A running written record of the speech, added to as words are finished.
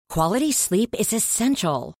Quality sleep is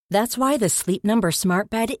essential. That's why the Sleep Number Smart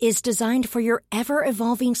Bed is designed for your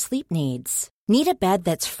ever-evolving sleep needs. Need a bed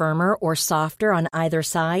that's firmer or softer on either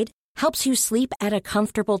side? Helps you sleep at a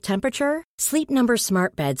comfortable temperature? Sleep Number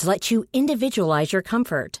Smart Beds let you individualize your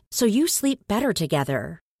comfort, so you sleep better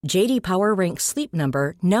together. J.D. Power ranks Sleep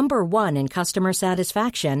Number number 1 in customer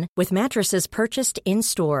satisfaction with mattresses purchased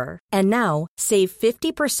in-store. And now, save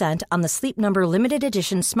 50% on the Sleep Number Limited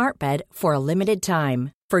Edition Smart Bed for a limited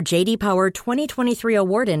time. For J.D. Power 2023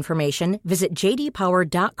 award information, visit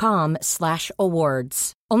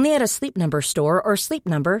jdpower.com/awards. Only at a Sleep Number store or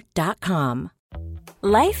sleepnumber.com.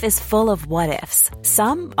 Life is full of what-ifs.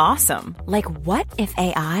 Some awesome, like what if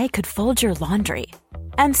AI could fold your laundry?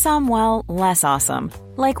 And some, well, less awesome.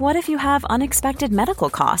 Like what if you have unexpected medical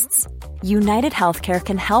costs? United Healthcare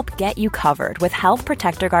can help get you covered with Health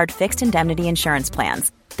Protector Guard fixed indemnity insurance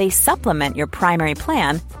plans. They supplement your primary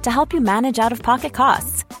plan to help you manage out-of-pocket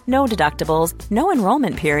costs. No deductibles, no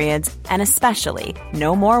enrollment periods, and especially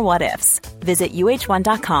no more what-ifs. Visit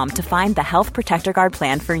uh1.com to find the Health Protector Guard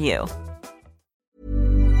plan for you.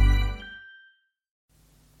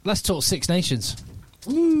 Let's talk Six Nations.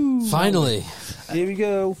 Ooh, finally, here we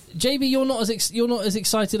go. JB, you're not as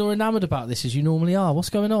excited or enamoured about this as you normally are. What's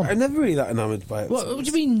going on? I'm never really that enamoured by it. What do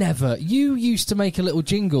you mean never? You used to make a little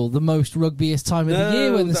jingle the most rugbyest time of the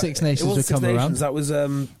year when the Six Nations would come around. That was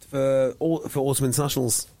for Autumn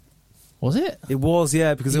Internationals. Was it? It was,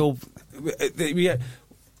 yeah, because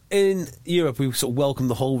in Europe we sort of welcomed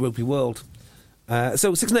the whole rugby world.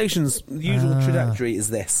 So Six Nations, the usual trajectory is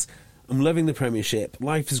this. I'm loving the Premiership.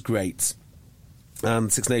 Life is great.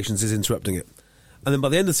 And Six Nations is interrupting it. And then by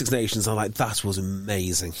the end of Six Nations, I'm like, that was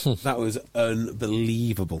amazing. That was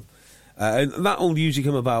unbelievable. And that will usually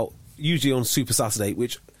come about, usually on Super Saturday,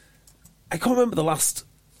 which I can't remember the last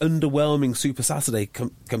underwhelming Super Saturday,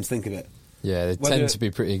 come to think of it. Yeah, they tend to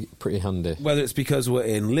be pretty handy. Whether it's because we're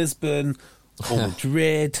in Lisbon, or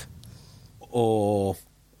Madrid, or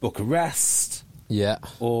Bucharest,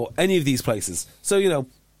 or any of these places. So, you know,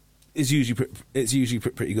 it's usually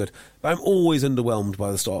pretty good. But I'm always underwhelmed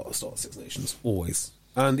by the start of Six Nations, always,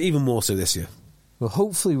 and even more so this year. Well,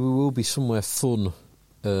 hopefully we will be somewhere fun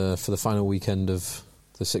for the final weekend of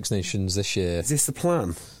the Six Nations this year. Is this the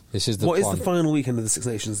plan? This is the plan. What is the final weekend of the Six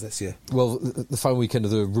Nations this year? Well, the final weekend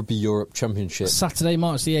of the Rugby Europe Championship. Saturday,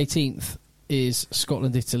 March the 18th, is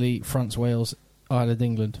Scotland, Italy, France, Wales, Ireland,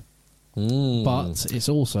 England. But it's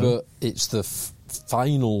also... But it's the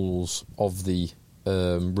finals of the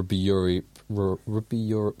Rugby Europe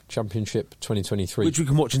Championship 2023. Which we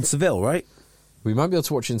can watch in Seville, right? We might be able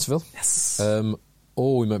to watch it in Seville. Yes.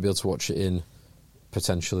 Or we might be able to watch it in,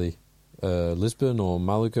 potentially, Lisbon or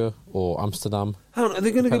Malaga or Amsterdam. Are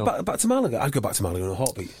they going to go back to Malaga? I'd go back to Malaga in a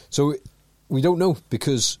heartbeat. So we don't know,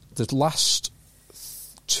 because the last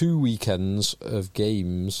 2 weekends of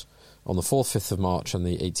games on the 4th, 5th of March and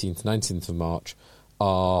the 18th, 19th of March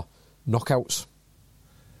are knockouts.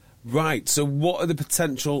 Right, so what are the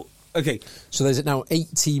potential... Okay. So there's now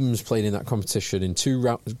 8 teams playing in that competition in two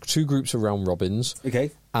groups of round robins.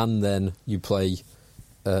 Okay. And then you play...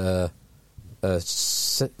 is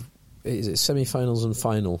it semi-finals and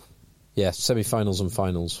final? Yeah, semi-finals and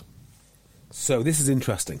finals. So this is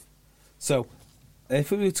interesting. So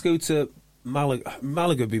if we were to go to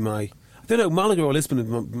Malaga would be my... I don't know, Malaga or Lisbon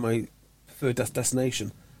would be my preferred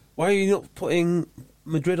destination. Why are you not putting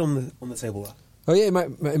Madrid on the table there? Oh yeah, it might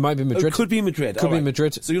be Madrid. It could be Madrid. Could be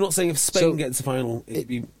Madrid. So you're not saying if Spain gets the final...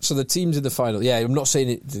 So the teams in the final... Yeah, I'm not saying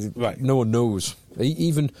it... Right. No one knows.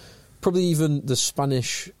 Probably even the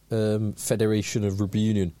Spanish Federation of Rugby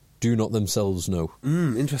Union do not themselves know.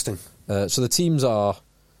 Interesting. So the teams are...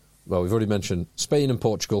 Well, we've already mentioned Spain and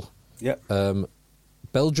Portugal. Yep.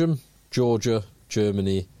 Belgium, Georgia,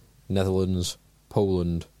 Germany, Netherlands,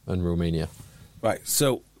 Poland and Romania. Right,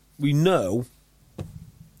 so we know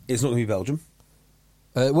it's not going to be Belgium.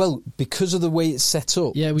 Well, because of the way it's set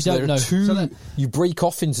up. Yeah, we don't know. You break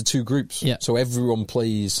off into 2 groups, so everyone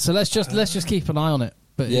plays. So let's just keep an eye on it.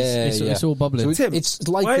 But it's all bubbling. So Tim, it's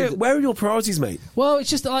like where are your priorities, mate? Well, it's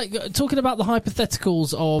just like talking about the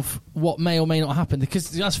hypotheticals of what may or may not happen,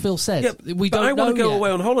 because as Phil said, we don't know yet. I want to go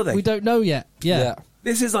away on holiday. We don't know yet. Yeah.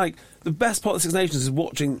 This is like the best part of Six Nations is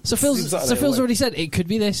watching. So Phil's already said it could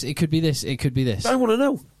be this, it could be this, it could be this. I want to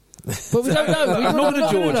know. But we don't know. I'm not going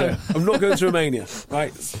to Georgia. I'm not going to Romania.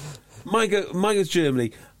 Right. Mine goes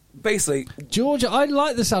Germany. Basically, Georgia. I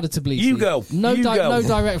like the sound of Tbilisi. You go. No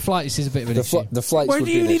direct flights is a bit of an issue. The flights. Why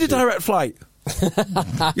do you need a direct flight?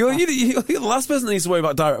 You're the last person that needs to worry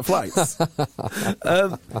about direct flights.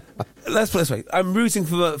 Let's put it this way. I'm rooting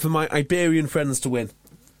for my Iberian friends to win.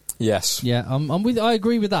 Yes. Yeah, I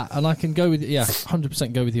agree with that, and I can go with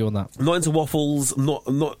 100% go with you on that. I'm not into waffles.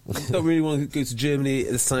 Don't really want to go to Germany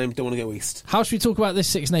at this time. Don't want to go east. How should we talk about this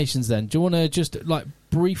Six Nations then? Do you want to just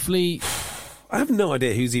briefly? I have no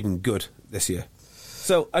idea who's even good this year.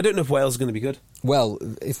 So I don't know if Wales is going to be good. Well,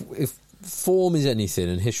 if form is anything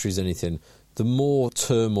and history is anything, the more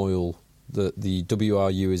turmoil that the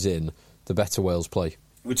WRU is in, the better Wales play.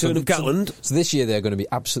 Return of Gatland. So this year they're going to be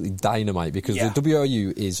absolutely dynamite because the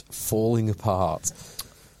WRU is falling apart.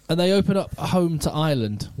 And they open up home to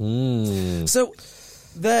Ireland. So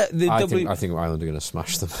I think Ireland are going to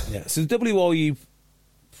smash them. Yeah. So the WRU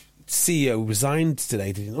CEO resigned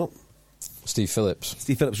today, did he not? Steve Phillips.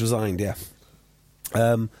 Steve Phillips resigned, yeah.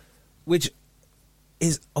 Which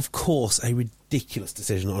is, of course, a ridiculous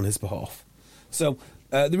decision on his behalf. So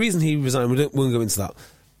the reason he resigned, we won't go into that.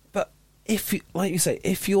 But if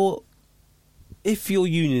your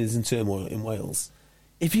union is in turmoil in Wales,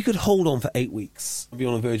 if you could hold on for 8 weeks and be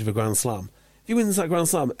on the verge of a Grand Slam, if you win that Grand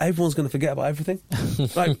Slam, everyone's going to forget about everything.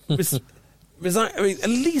 Resign. I mean, at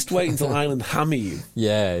least wait until Ireland hammer you.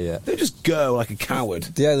 Yeah. Don't just go like a coward.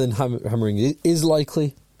 The Ireland hammering is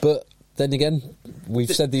likely, but then again,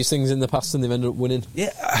 we've said these things in the past and they've ended up winning.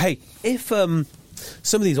 Yeah. Hey, if some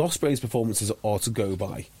of these Ospreys performances are to go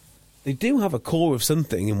by, they do have a core of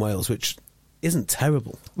something in Wales which isn't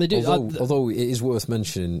terrible. They do. Although it is worth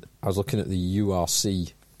mentioning, I was looking at the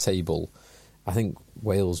URC table. I think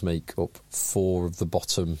Wales make up 4 of the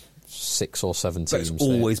bottom 6 or 7 teams. It's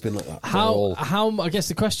always been like that. How? I guess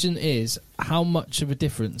the question is, how much of a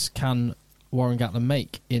difference can Warren Gatland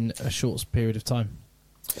make in a short period of time?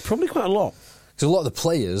 Probably quite a lot. Because a lot of the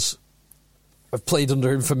players have played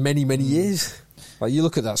under him for many, many years. Like, you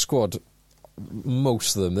look at that squad,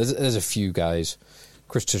 most of them, there's a few guys.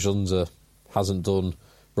 Chris Tjunza hasn't done.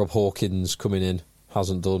 Rob Hawkins coming in,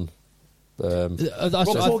 hasn't done. Rob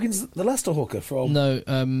Hawkins, the Leicester hooker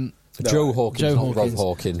from... Joe Hawkins, not Rob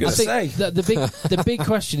Hawkins. I think the big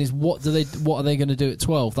question is what are they going to do at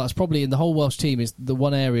 12? That's probably in the whole Welsh team is the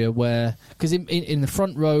one area where, because in the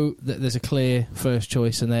front row there's a clear first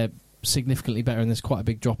choice and they're significantly better and there's quite a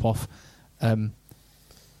big drop off. Back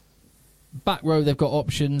row they've got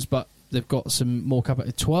options, but they've got some more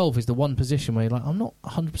capacity. 12 is the one position where you're like, I'm not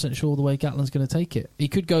 100% sure the way Gatland's going to take it. He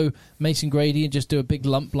could go Mason Grady and just do a big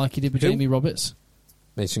lump like he did with Jamie Roberts.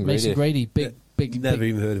 Mason Grady, big. Never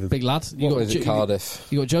even heard of him. Big lad. Cardiff?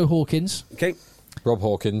 You got Joe Hawkins. Okay. Rob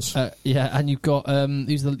Hawkins. And you've got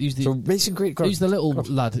who's the so Mason Grady. Who's the little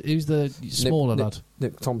lad? Who's the smaller lad?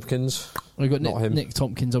 Nick Tompkins. We've got Nick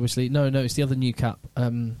Tompkins, obviously. No, it's the other new cap.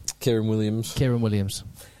 Kieran Williams.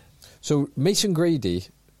 So Mason Grady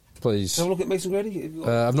plays. Have a look at Mason Grady.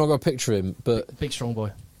 I've not got a picture of him, but big strong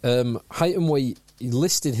boy. Height and weight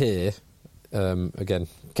listed here. Again,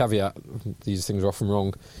 caveat: these things are often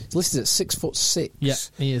wrong. He's listed at 6'6". Yeah,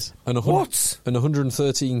 he is. And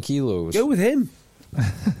 113 kilos. Go with him.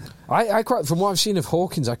 I quite, from what I've seen of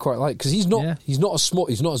Hawkins, I quite like because he's not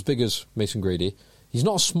as big as Mason Grady. He's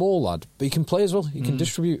not a small lad, but he can play as well. He can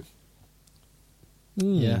distribute.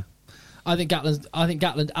 Yeah, I think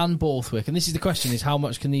Gatland and Borthwick, and this is the question: is how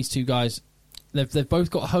much can these two guys? They've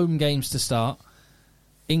both got home games to start.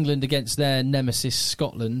 England against their nemesis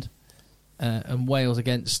Scotland. And Wales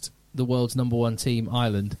against the world's number 1 team,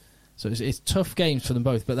 Ireland. So it's tough games for them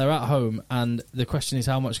both, but they're at home, and the question is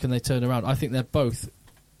how much can they turn around? I think they're both,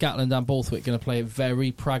 Gatland and Borthwick, going to play a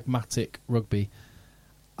very pragmatic rugby.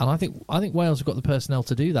 And I think Wales have got the personnel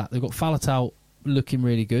to do that. They've got Faletau looking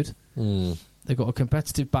really good. They've got a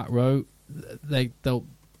competitive back row. They'll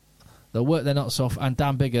work their nuts off, and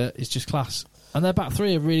Dan Biggar is just class. And their back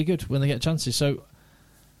 3 are really good when they get chances. So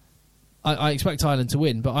I expect Ireland to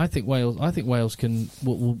win, but I think Wales can.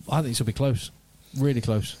 I think this will be close, really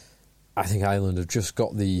close. I think Ireland have just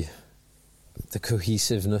got the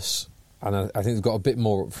cohesiveness, and I think they've got a bit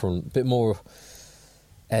more up front, a bit more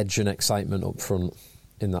edge and excitement up front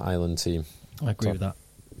in the Ireland team. I agree with that.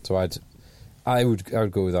 So I would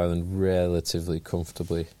go with Ireland relatively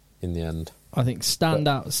comfortably in the end. I think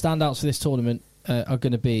standouts for this tournament are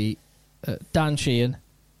going to be Dan Sheehan.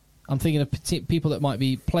 I'm thinking of people that might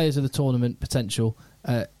be players of the tournament potential.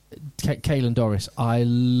 Caelan Doris, I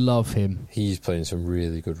love him. He's playing some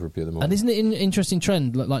really good rugby at the moment. And isn't it an interesting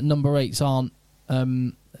trend? Like number 8s aren't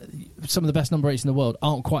some of the best number 8s in the world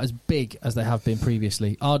aren't quite as big as they have been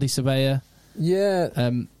previously. Ardy Surveyor,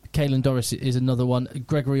 Caelan Doris is another one.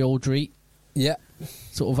 Gregory Aldry,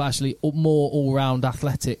 sort of actually more all-round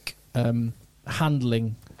athletic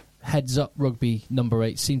handling. Heads up rugby number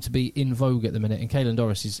 8 seem to be in vogue at the minute, and Caelan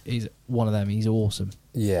Doris is one of them. He's awesome.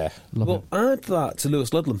 Yeah. Add that to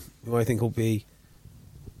Lewis Ludlam, who I think will be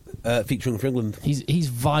featuring for England. He's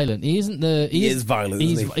violent. He isn't He is violent,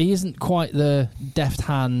 isn't he isn't quite the deft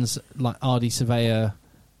hands like Ardy Surveyor.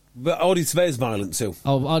 But Ardy Surveyor's violent too.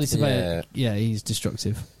 Oh, Ardy Surveyor, yeah, he's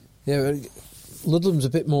destructive. Yeah, Ludlam's a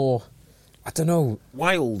bit more, I don't know.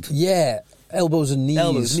 Wild. Yeah, elbows and knees.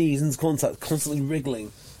 Elbows, knees, and contact, constantly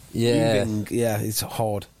wriggling. Yeah. Moving. Yeah, it's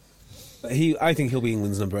hard. But I think he'll be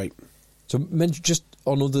England's number 8. So just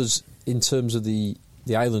on others in terms of the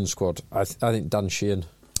Ireland squad, I think Dan Sheehan.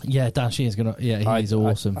 Yeah, Dan Sheehan's gonna. Yeah, he's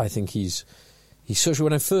awesome. I think he's such.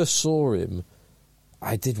 When I first saw him,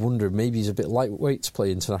 I did wonder maybe he's a bit lightweight to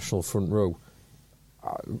play international front row.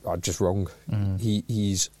 I'm just wrong.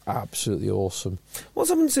 He's absolutely awesome. What's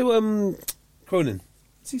happened to Cronin?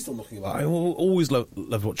 Is he still knocking about? I always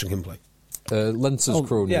loved watching him play. Lentz's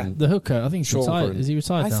Cronin. Yeah. The hooker, I think he's Sean retired. Cronin. Is he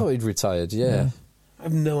retired I now? thought he'd retired, yeah. I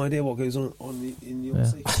have no idea what goes on in the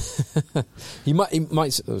Aussie. He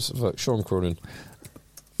might Sean Cronin.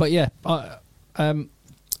 But yeah,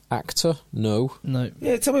 Actor? No.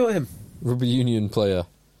 Yeah, tell me about him. Rugby union player.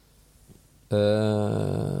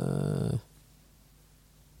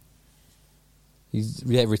 He's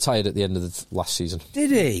retired at the end of the last season.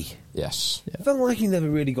 Did he? Yes. I felt like he never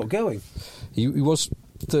really got going. He was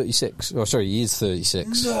 36. Oh, sorry, he is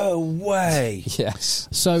 36. No way. Yes.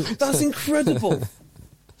 so That's incredible.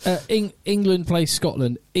 England plays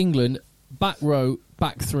Scotland. England back row,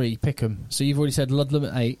 back 3, pick 'em. So you've already said Ludlam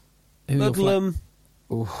at 8. Ludlam.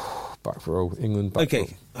 Back row, England back row.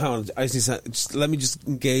 Okay, hang on. Let me just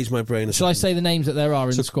engage my brain. Shall I say the names that there are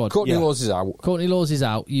in the squad? Courtney Laws is out. Courtney Laws is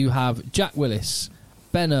out. You have Jack Willis,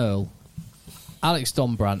 Ben Earl, Alex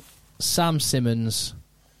Dombrant, Sam Simmons,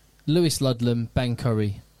 Lewis Ludlam, Ben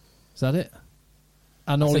Curry. Is that it?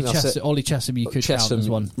 And Ollie Chesham you could count as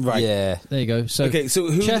one. Right. Yeah. There you go. So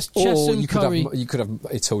who... Chesham, Curry... You could have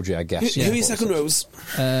Itoji, I guess. Who is second rows?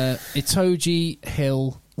 Itoji,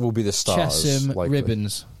 Hill... Will be the stars. Chesham, likely.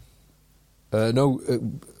 Ribbons.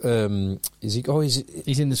 Is he? Oh,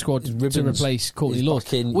 He's in the squad to replace Courtney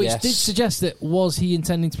Laws, which did suggest that was he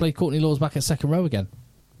intending to play Courtney Laws back at second row again?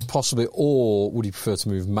 Possibly, or would he prefer to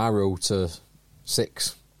move Marrow to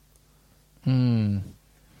 6?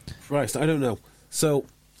 Christ, I don't know. So,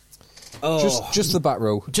 just the back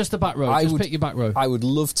row. Just the back row. Pick your back row. I would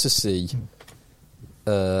love to see.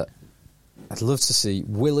 I'd love to see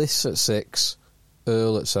Willis at 6,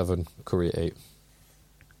 Earl at 7, Curry at 8.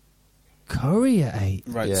 Curry at 8.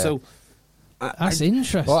 Right. Yeah. So that's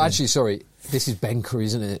interesting. Oh, actually, sorry. This is Ben Curry,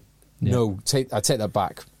 isn't it? Yeah. No, I take that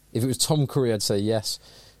back. If it was Tom Curry, I'd say yes.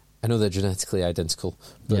 I know they're genetically identical,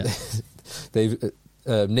 but they've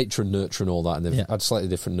nature and nurture and all that, and they've had slightly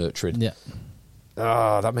different nurturing. Yeah.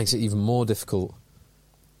 That makes it even more difficult.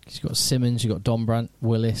 You've got Simmons, you've got Dombrant,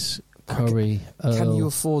 Willis, Curry, Earl. Can you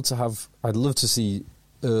afford to have... I'd love to see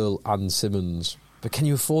Earl and Simmons, but can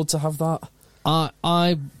you afford to have that?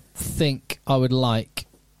 I think I would like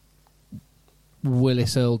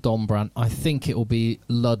Willis, Earl, Dombrant. I think it will be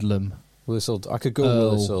Ludlam. I could go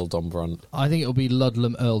Willis, Earl, Dombrant. I think it will be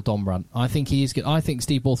Ludlam, Earl, Dombrant. I think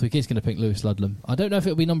Steve Borthwick is going to pick Lewis Ludlam. I don't know if it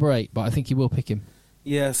will be number 8, but I think he will pick him.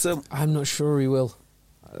 Yeah, so I'm not sure he will.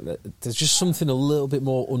 There's just something a little bit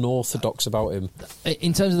more unorthodox about him.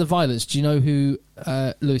 In terms of the violence, do you know who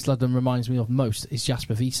Lewis Ludlam reminds me of most? Is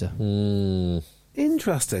Jasper Wiese.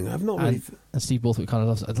 Interesting. I've not really... And Steve Borthwick kind of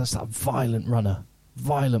loves it. That's that violent runner,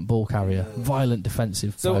 violent ball carrier, violent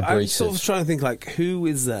defensive. So I'm sort of trying to think, like, who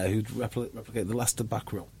is there who'd replicate the Leicester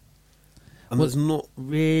back row? And there's not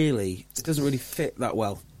really... It doesn't really fit that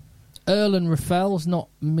well. Earl and Raffel's not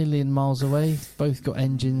a million miles away. Both got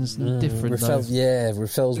engines, different.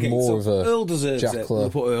 Raffel's more of a Earl deserves it. We'll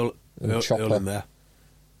put Earl in there.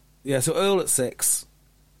 Yeah, so Earl at 6.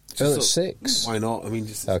 Earl at 6? Why not? I mean,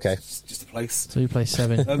 just a place. So you play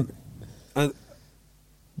 7. And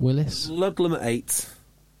Willis, Ludlam at 8.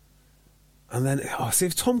 And then, see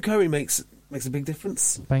if Tom Curry makes a big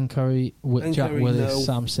difference. Ben Curry, Jack Curry, Willis, no.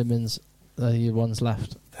 Sam Simmons. They're the ones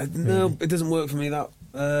left. No, it doesn't work for me. That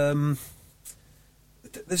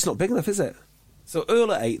it's not big enough, is it? So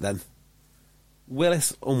Earl at 8 then.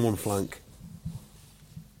 Willis on one flank.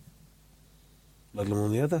 Ludlam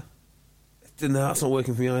on the other. No, that's not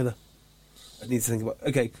working for me either. I need to think about...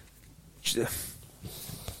 Okay.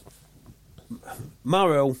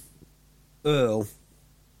 Marrow, Earl,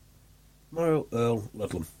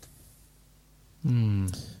 Ludlam.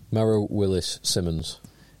 Marrow, Willis, Simmons.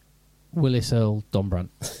 Willis, Earl, Dombrant.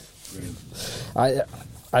 I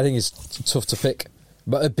think it's tough to pick,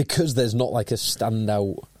 but because there's not like a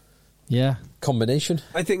standout combination.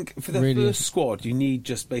 I think for the first squad, you need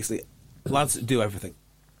just basically lads that do everything.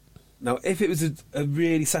 Now, if it was a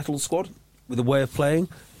really settled squad with a way of playing,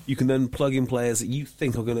 you can then plug in players that you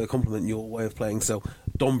think are going to complement your way of playing. So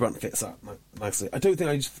Dombrandt fits that nicely. I don't think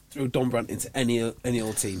I just throw Dombrandt into any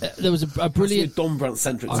old team. There was a brilliant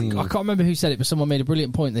Dombrandt-centric I team. can't remember who said it, but someone made a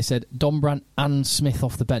brilliant point. They said Dombrandt and Smith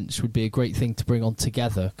off the bench would be a great thing to bring on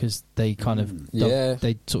together because they kind of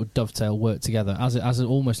they sort of dovetail, work together as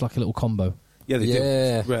almost like a little combo. Yeah, they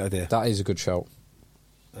do. Great idea. That is a good shout.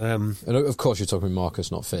 And of course, you're talking Marcus,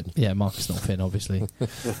 not Finn. Yeah, Marcus, not Finn, obviously.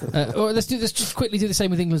 Let's just quickly do the same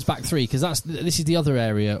with England's back three because this is the other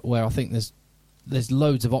area where I think there's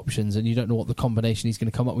loads of options and you don't know what the combination he's going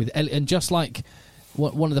to come up with. And just like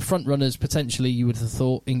one of the front runners, potentially you would have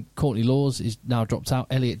thought in Courtney Laws is now dropped out.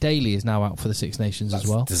 Elliot Daly is now out for the Six Nations as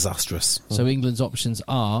well. Disastrous. So England's options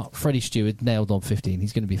are Freddie Stewart nailed on 15.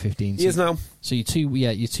 He's going to be 15. He is now. So your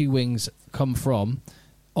two wings come from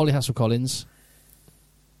Ollie Hassel-Collins.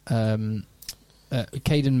 Caden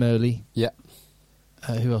Murley. Yeah.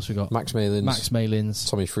 Who else we got? Max Malins.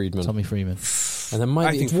 Tommy Freedman. And then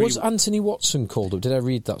was Anthony Watson called up? Did I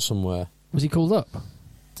read that somewhere? Was he called up?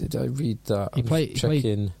 Did I read that? He played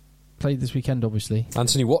this weekend, obviously.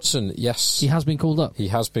 Anthony Watson, yes. He has been called up. He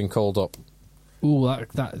has been called up. Ooh,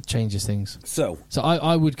 that changes things. So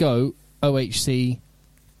I would go OHC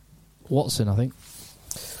Watson, I think.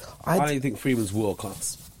 I think Freeman's world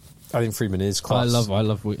class. I think Freeman is class. I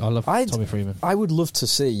love Tommy Freeman. I would love to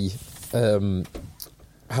see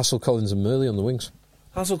Hassel-Collins and Murley on the wings.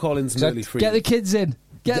 Hassel-Collins, Murley, Freeman. Get the kids in.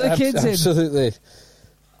 Get the kids in. Absolutely.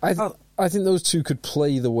 I think those two could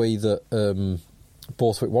play the way that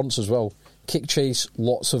Borthwick wants as well. Kick chase,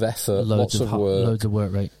 lots of effort, lots of work. Loads of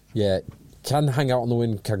work rate. Yeah. Can hang out on the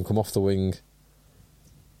wing, can come off the wing.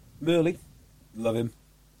 Murley, love him.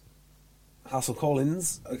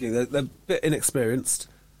 Hassel-Collins, okay, they're a bit inexperienced.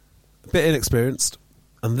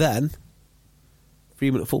 And then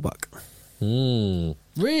Freeman at fullback.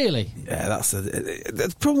 Really? Yeah, that's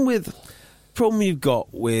the problem you've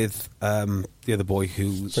got with the other boy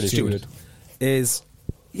who's Stewart is,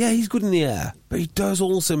 he's good in the air, but he does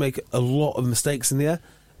also make a lot of mistakes in the air,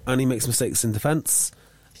 and he makes mistakes in defence,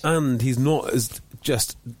 and he's not as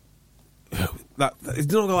just that. He's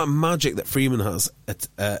not got that magic that Freeman has at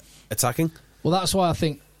attacking. Well, that's why I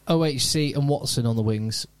think OHC and Watson on the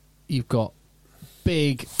wings. You've got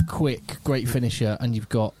big, quick, great finisher, and you've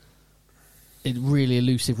got a really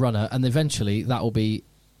elusive runner, and eventually that will be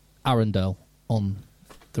Arundel on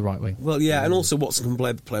the right wing. Well, yeah, and also Watson can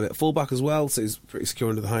play a bit fullback as well, so he's pretty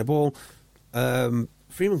secure under the high ball. Freeman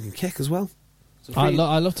can kick as well. So I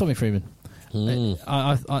love Tommy Freeman.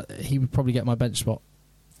 He would probably get my bench spot.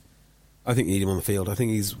 I think you need him on the field. I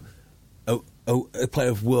think he's a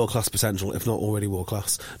player of world-class potential, if not already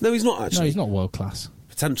world-class. No, he's not actually. No, he's not world-class.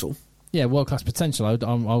 Potential. Yeah, world-class potential.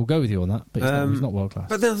 I'll go with you on that, but he's not world-class.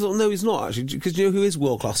 But no, he's not actually, because you know who is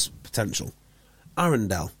world-class potential?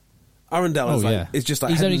 Arundel. Is just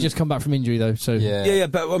like... He's only just come back from injury, though, so... Yeah,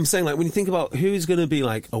 but I'm saying, like, when you think about who's going to be,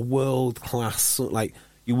 like, a world-class, like,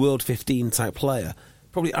 your World 15 type player,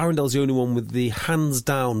 probably Arundel's the only one with the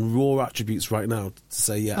hands-down raw attributes right now to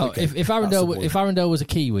say, if Arundel was a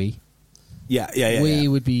Kiwi... we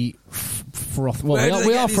would be frothing. Well,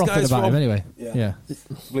 we are frothing about him anyway. Yeah.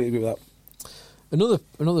 Completely agree with that.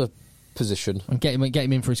 Another position. And get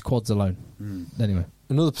him in for his quads alone. Anyway.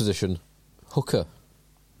 Another position, hooker.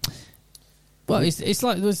 Well, it's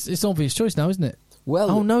like it's obvious choice now, isn't it?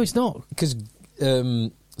 Well, no, it's not. Because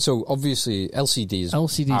so obviously LCD's out.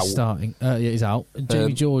 Starting. He's out.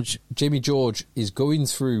 Jamie George is going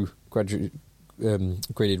through graded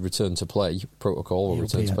return to play protocol or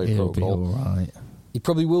return to play protocol. He'll be all right. He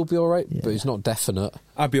probably will be all right, but it's not definite.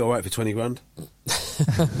 I'd be all right for 20 grand.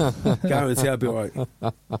 Guarantee I'd be all right.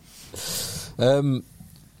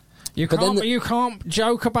 You can't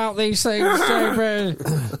joke about these things, David.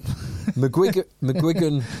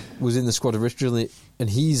 McGuigan was in the squad originally, and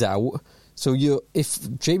he's out. So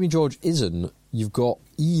if Jamie George isn't, you've got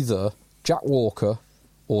either Jack Walker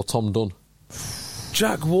or Tom Dunn.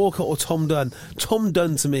 Jack Walker or Tom Dunn. Tom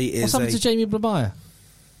Dunn to me is. What's happened to Jamie Blabire?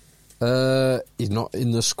 He's not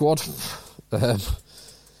in the squad. That's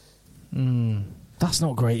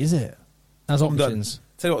not great, is it? As Tom options. Dunn.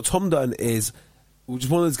 Tell you what, Tom Dunn is just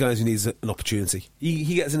one of those guys who needs an opportunity.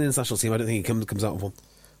 He gets in the international team. I don't think he comes out of one.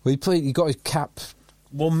 Well, he got his cap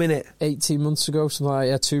 1 minute 18 months ago, something like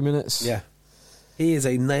that. 2 minutes. Yeah, he is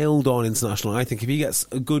a nailed-on international. I think if he gets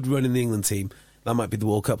a good run in the England team, that might be the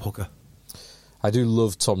World Cup hooker. I do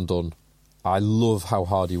love Tom Dunn. I love how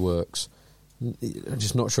hard he works. I'm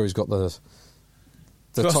just not sure he's got the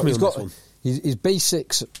top. He's got his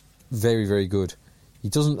basics very, very good. He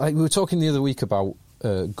doesn't. Like we were talking the other week about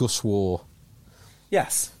Gus Waugh.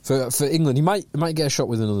 Yes, for England, he might get a shot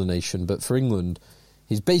with another nation, but for England,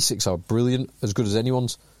 His basics are brilliant, as good as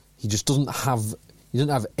anyone's. He just doesn't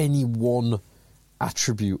have any one other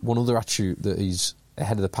attribute that he's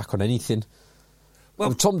ahead of the pack on anything.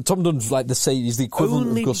 Well, Tom Dunn's like he's the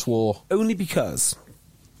equivalent of Gus Waugh. Only because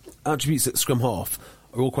attributes at scrum half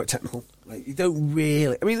are all quite technical. Like, you don't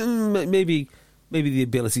really... I mean, maybe the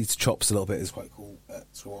ability to chops a little bit is quite cool at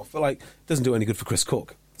scrum half, but, like, it doesn't do any good for Chris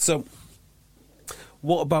Cook. So,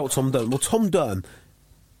 what about Tom Dunn? Well, Tom Dunn,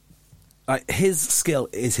 his skill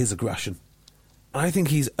is his aggression. I think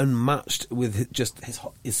he's unmatched with just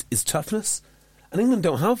his toughness. And England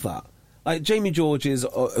don't have that. Like, Jamie George is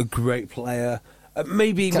a great player.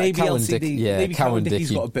 Maybe LCD. Maybe Cowan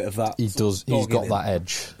Dickey's got a bit of that. He does. He's got that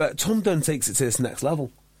edge. But Tom Dunn takes it to this next level.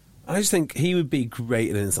 I just think he would be great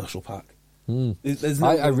in an international pack. I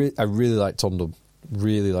really like Tom Dunn.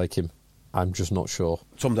 Really like him. I'm just not sure.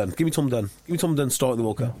 Tom Dunn. Give me Tom Dunn. Give me Tom Dunn starting the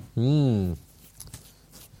World Cup.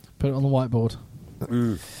 Put it on the whiteboard.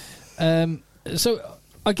 So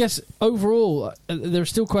I guess overall there are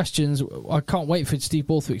still questions. I can't wait for Steve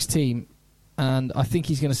Borthwick's team, and I think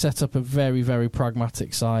he's going to set up a very, very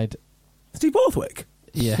pragmatic side. Steve Borthwick?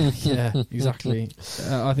 Yeah, exactly.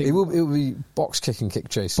 I think it will be box kick and kick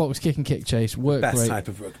chase. Box kick and kick chase work Best great. type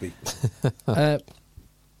of rugby.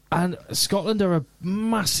 And Scotland are a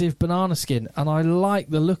massive banana skin, and I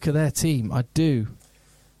like the look of their team. I do.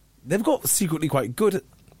 They've got secretly quite good at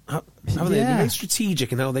they're very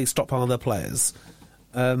strategic in how they stockpile their players.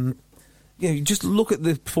 You just look at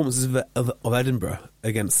the performances of Edinburgh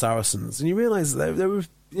against Saracens, and you realise they're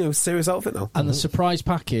a serious outfit now. And the surprise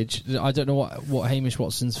package, I don't know what Hamish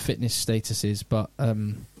Watson's fitness status is, but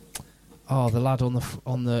the lad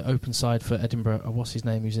on the open side for Edinburgh, what's his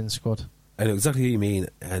name? Who's in the squad? I know exactly who you mean,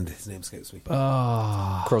 and his name escapes me.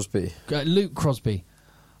 Crosby. Luke Crosby.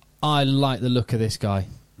 I like the look of this guy.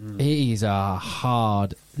 He's a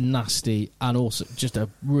hard, nasty, and also just a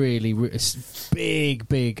really, really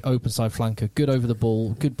big open side flanker. Good over the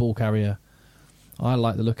ball, good ball carrier. I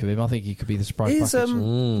like the look of him. I think he could be the surprise package. Is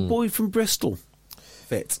the boy from Bristol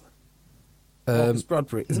fit? It's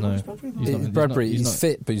Bradbury. Isn't it Bradbury? Bradbury. He's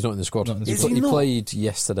fit, but he's not in the squad. He played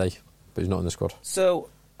yesterday, but he's not in the squad. So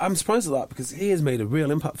I'm surprised at that because he has made a real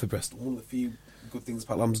impact for Bristol. One of the few good things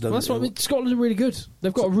Pat Lam's done. Well, that's what I mean. Scotland are really good.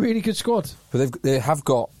 They've got a really good squad. But they have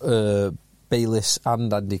got Bayliss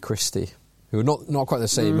and Andy Christie, who are not quite the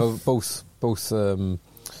same. Both a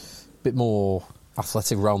bit more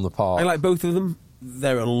athletic round the park. I like both of them.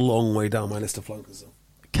 They're a long way down my list of flankers, though.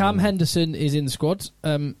 Cam Henderson is in the squad,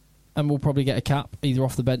 and we'll probably get a cap either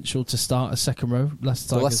off the bench or to start a second row.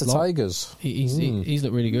 Leicester Tigers. He's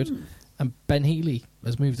looked really good. And Ben Healy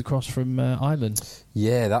has moved across from Ireland.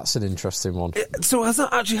 Yeah, that's an interesting one. So has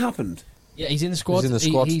that actually happened? Yeah, he's in the squad.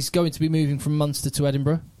 He's going to be moving from Munster to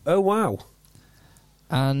Edinburgh. Oh, wow.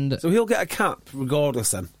 And so he'll get a cap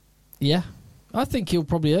regardless then? Yeah. I think he'll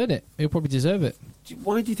probably earn it. He'll probably deserve it.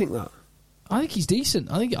 Why do you think that? I think he's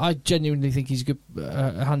decent. I genuinely think he's a good,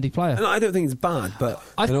 a handy player. And I don't think it's bad, but...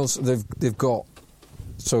 And also they've got...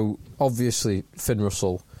 So, obviously, Finn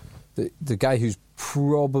Russell, the guy who's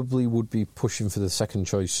probably would be pushing for the second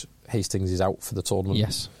choice, Hastings, is out for the tournament.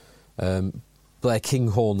 Yes. Blair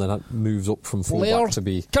Kinghorn then moves up from fullback to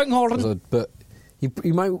be... Kinghorn! But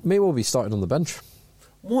he may well be starting on the bench.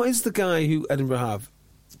 What is the guy who Edinburgh have?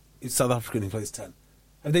 He's South African who plays 10.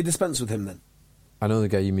 Have they dispensed with him then? I know the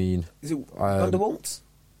guy you mean. Is it Van der Waals?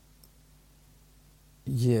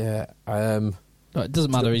 Yeah. It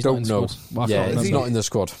doesn't matter. He's not in the squad. He's not in the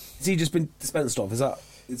squad. Has he just been dispensed of? Is that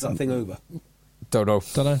thing over? Don't know.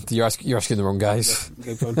 You're asking the wrong guys.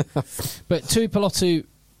 Okay, fine. But Tui Pelotu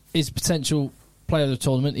is a potential player of the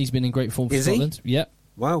tournament. He's been in great form for Scotland. He? Yeah.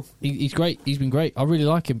 Wow. He's great. He's been great. I really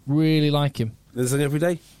like him. There's an every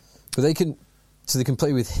day. But they can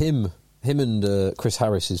play with him. Him and Chris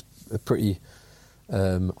Harris is a pretty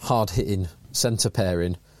hard-hitting centre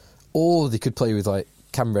pairing. Or they could play with like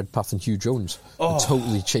Cam Redpath and Hugh Jones and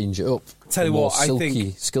totally change it up. Tell you what, silky, I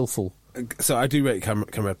think skillful. So I do rate Cam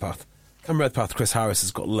Redpath. Cam Redpath, Chris Harris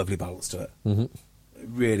has got a lovely balance to it. Mm-hmm. It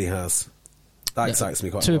really has. That excites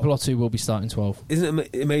me quite a lot. Tui Pelotu will be starting 12. Isn't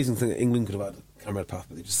it an amazing thing that England could have had Cam Redpath,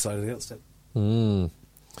 but they just decided against it?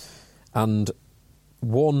 And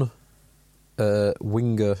one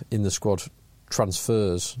winger in the squad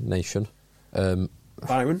transfers nation.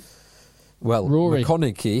 Byron? Well, Rory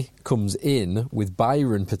McConaughey comes in with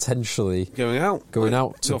Byron potentially going out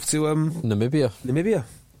to off to Namibia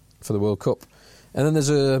for the World Cup. And then there's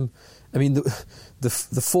the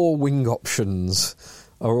four wing options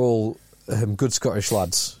are all good Scottish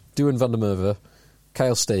lads. Duan van der Merwe,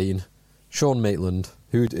 Kyle Steyn, Sean Maitland,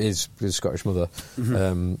 who is his Scottish mother,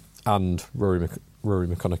 and Rory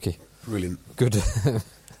McConaughey. Brilliant. Good.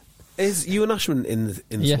 Is Ewan Ashman in the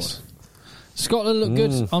Yes. squad? Scotland look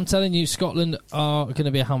good. I'm telling you, Scotland are going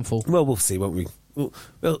to be a handful. Well, we'll see, won't we?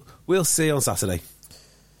 We'll see on Saturday.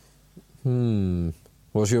 Who's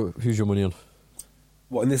your money on?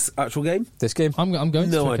 What, in this actual game? This game? I'm going to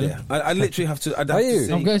No Twickenham. idea. I literally have to. I'd have Are to you?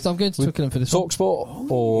 see. I'm going to Twickenham for this one.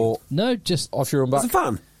 TalkSport or No, just off your own As a back?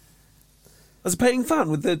 fan, as a paying fan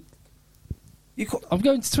with the. You can't. I'm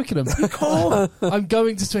going to Twickenham. You can't. I'm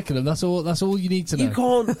going to Twickenham. That's all you need to know. You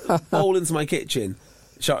can't bowl into my kitchen,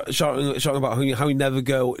 shouting about how you never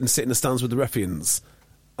go and sit in the stands with the ruffians,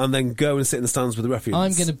 and then go and sit in the stands with the ruffians.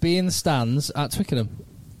 I'm going to be in the stands at Twickenham.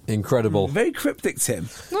 Incredible. Very cryptic, Tim.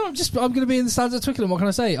 No, I'm going to be in the stands at Twickenham. What can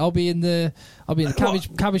I say? I'll be in the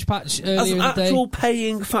cabbage patch earlier As in an the day. actual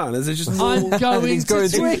paying fan, is it just? I'm going He's to going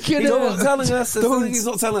to- Twickenham. He's not telling us. He's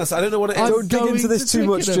not telling us. I don't know what it is. Don't dig going into this to too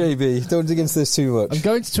much, Twickenham. JB. Don't dig into this too much. I'm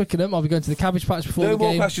going to Twickenham. I'll be going to the cabbage patch before No the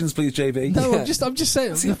more game. questions, please, JB. No, Yeah. I'm just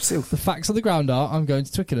saying. See, The facts on the ground are I'm going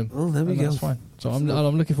to Twickenham. Oh, there we And go. That's fine. So I'm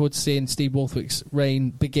looking forward to seeing Steve Borthwick's reign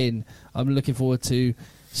begin. I'm looking forward to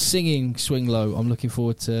singing Swing Low. I'm looking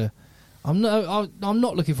forward to. I'm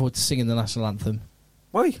not looking forward to singing the national anthem.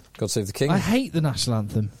 Why? God save the king. I hate the national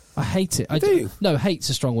anthem. I hate it. Do you? No, hate's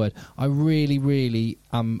a strong word. I really, really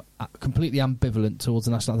am completely ambivalent towards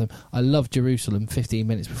the national anthem. I love Jerusalem 15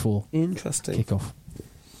 minutes before Interesting. kick-off.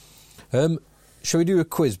 Shall we do a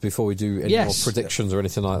quiz before we do any Yes. more predictions or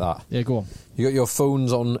anything like that? Yeah, go on. You got your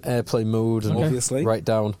phones on airplane mode and Okay. Obviously. write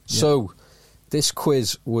down. Yeah. So, this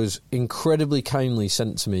quiz was incredibly kindly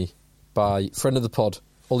sent to me by friend of the pod,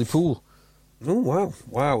 Ollie Poole. Oh, wow.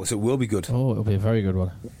 Wow, so it will be good. Oh, it'll be a very good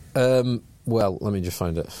one. Well, let me just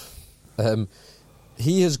find it.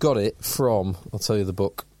 He has got it from, I'll tell you the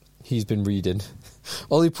book he's been reading.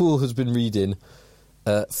 Ollie Poole has been reading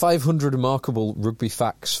 500 Remarkable Rugby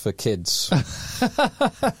Facts for Kids.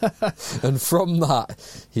 And from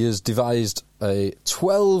that, he has devised a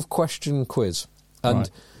 12-question quiz. And Right.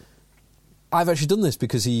 I've actually done this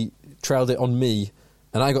because he trailed it on me,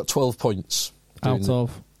 and I got 12 points. Out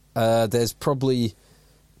of... There's probably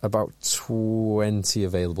about 20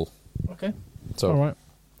 available. Okay. So All right.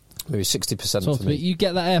 maybe 60% So for me. you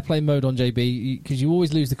get that airplane mode on, JB, because you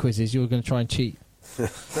always lose the quizzes. You're going to try and cheat.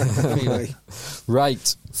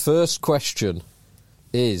 Right, first question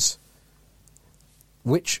is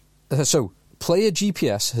so Player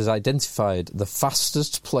GPS has identified the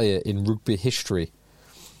fastest player in rugby history.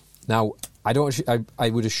 Now, I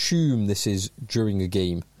would assume this is during a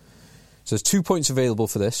game. So there's 2 points available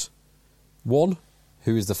for this. 1,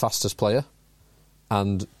 who is the fastest player?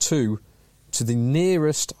 And 2, to the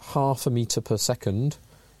nearest half a metre per second,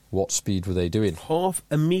 what speed were they doing? Half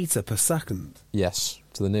a metre per second. Yes,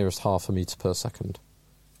 to the nearest half a metre per second.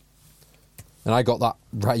 And I got that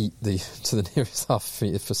right, to the nearest half a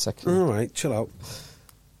metre per second. All right, chill out.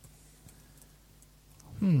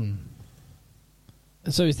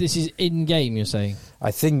 So this is in-game, you're saying?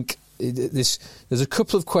 I think there's a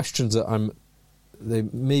couple of questions that they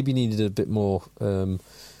maybe needed a bit more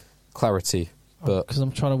clarity. But Because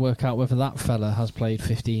I'm trying to work out whether that fella has played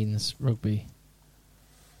 15s rugby.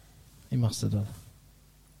 He must have done.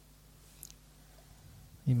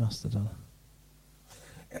 He must have done.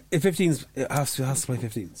 If 15s, it has to play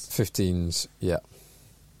 15s. 15s, yeah.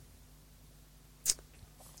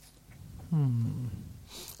 And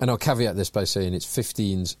I'll caveat this by saying it's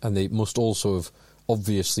 15s, and they must also have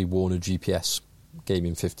obviously worn a GPS game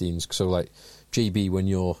in 15s. So, like JB, when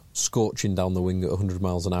you're scorching down the wing at 100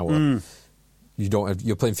 miles an hour,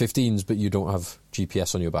 you're playing 15s, but you don't have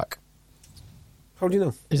GPS on your back. How do you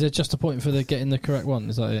know? Is there just a point for getting the correct one?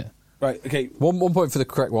 Is that it? Right, okay, One point for the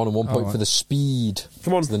correct one, and 1 point right. for the speed.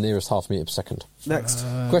 Come on. To the nearest half metre per second. next.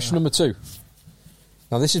 Question number 2.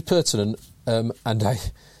 Now, this is pertinent, and I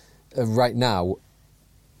right now,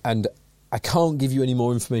 and I can't give you any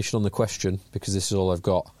more information on the question because this is all I've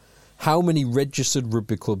got. How many registered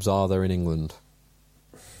rugby clubs are there in England?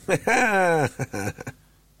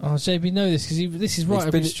 Oh, JB, know this because this is right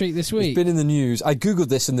up his street this week. It's been in the news. I googled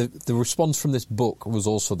this, and the response from this book was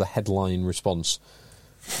also the headline response.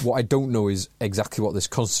 What I don't know is exactly what this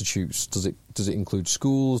constitutes. Does it include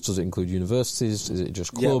schools? Does it include universities? Is it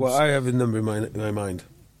just clubs? Yeah, well, I have a number in my mind.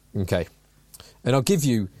 Okay. And I'll give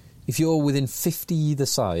you, if you're within 50 either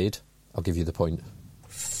side, I'll give you the point.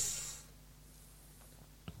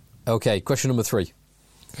 Okay, question number 3.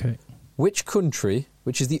 Okay. Which country,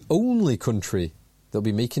 which is the only country that'll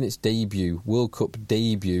be making its World Cup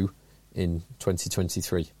debut in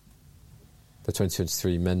 2023? The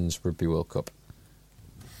 2023 Men's Rugby World Cup.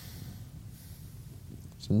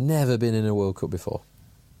 It's never been in a World Cup before.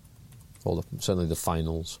 Or certainly the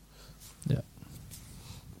finals. Yeah.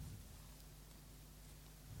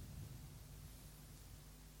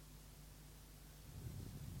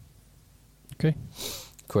 Okay.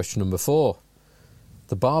 Question number 4.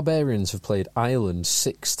 The Barbarians have played Ireland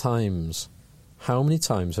 6 times. How many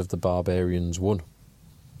times have the Barbarians won?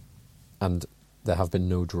 And there have been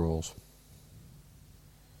no draws.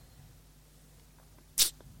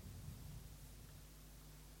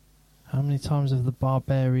 How many times have the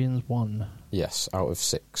Barbarians won? Yes, out of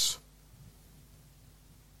 6.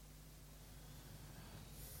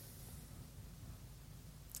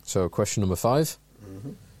 So, question number 5.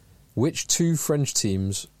 Mm-hmm. Which 2 French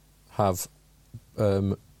teams have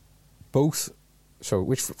which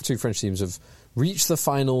 2 French teams have reached the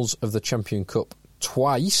finals of the Champion Cup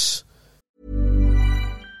twice?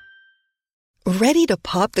 Ready to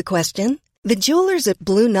pop the question? The jewelers at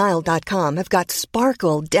BlueNile.com have got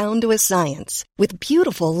sparkle down to a science with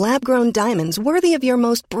beautiful lab-grown diamonds worthy of your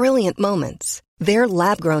most brilliant moments. Their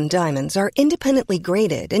lab-grown diamonds are independently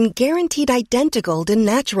graded and guaranteed identical to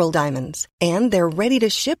natural diamonds, and they're ready to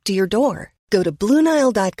ship to your door. Go to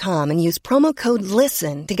BlueNile.com and use promo code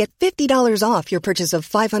LISTEN to get $50 off your purchase of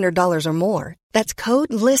 $500 or more. That's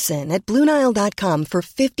code LISTEN at BlueNile.com for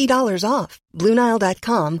 $50 off.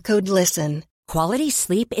 BlueNile.com, code LISTEN. Quality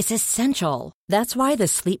sleep is essential. That's why the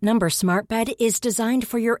Sleep Number Smart Bed is designed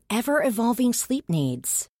for your ever-evolving sleep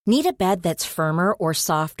needs. Need a bed that's firmer or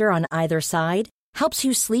softer on either side? Helps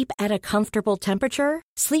you sleep at a comfortable temperature?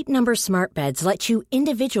 Sleep Number Smart Beds let you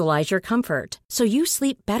individualize your comfort, so you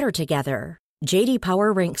sleep better together. J.D.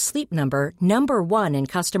 Power ranks Sleep Number number 1 in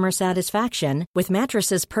customer satisfaction with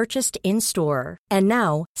mattresses purchased in-store. And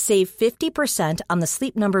now, save 50% on the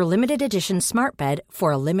Sleep Number Limited Edition Smart Bed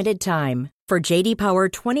for a limited time. For J.D. Power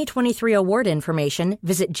 2023 award information,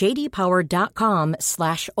 visit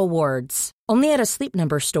jdpower.com/awards. Only at a Sleep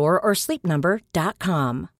Number store or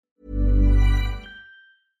sleepnumber.com.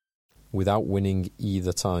 Without winning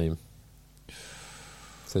either time.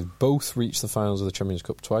 So they've both reached the finals of the Champions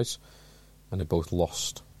Cup twice, and they both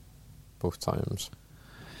lost both times.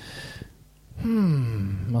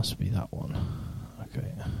 Must be that one.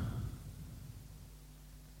 Okay.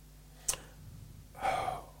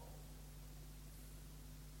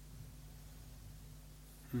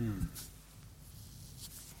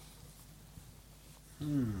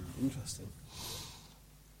 Interesting.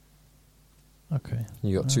 Okay.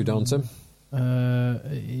 You got 2 down, Tim?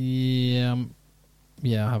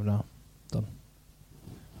 Yeah, I have now. Done.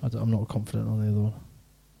 I'm not confident on the other one.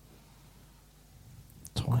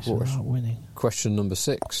 Twice without winning. Question number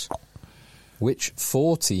 6. Which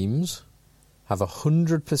 4 teams have a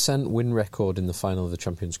 100% win record in the final of the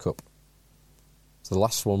Champions Cup? So the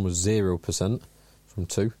last one was 0% from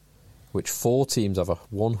 2. Which 4 teams have a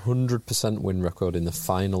 100% win record in the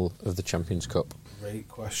final of the Champions Cup? Great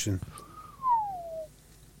question.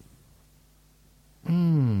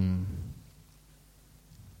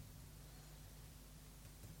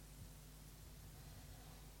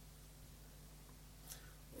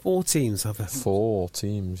 Four teams have a... 4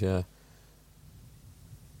 teams, yeah.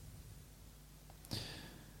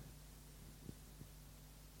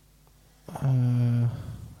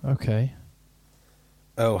 Okay.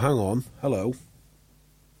 Oh, hang on. Hello.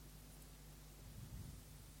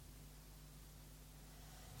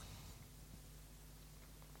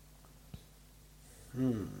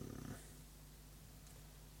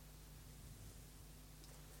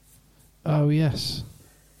 Oh, yes.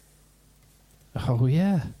 Oh,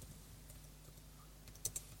 yeah.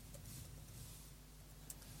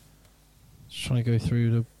 Just trying to go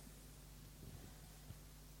through the...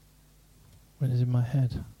 When is in my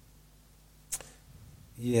head?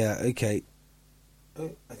 Yeah, okay.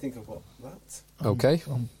 Oh, I think I've got that. Okay.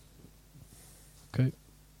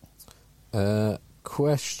 Okay.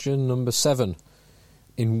 Question number 7.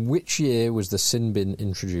 In which year was the sin bin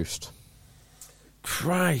introduced?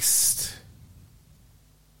 Christ.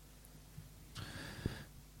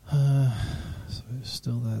 So it's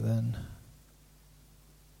still there then.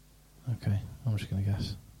 Okay, I'm just going to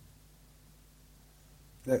guess.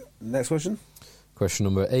 Next question. Question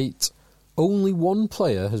number 8. Only one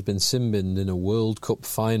player has been sin binned in a World Cup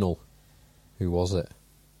final. Who was it?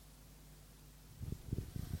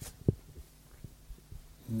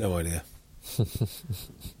 No idea.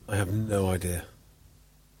 I have no idea.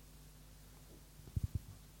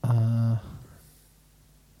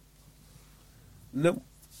 Nope.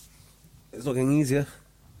 It's not getting easier.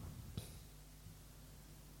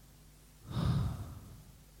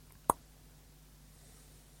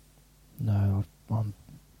 No, I'm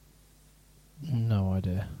no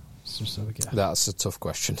idea. It's just have a guess. That's a tough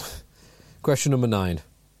question. Question number 9.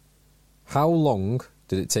 How long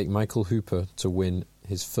did it take Michael Hooper to win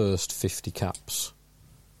his first 50 caps?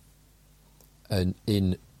 And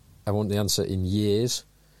I want the answer in years,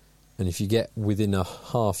 And if you get within a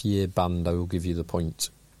half-year band, I will give you the point.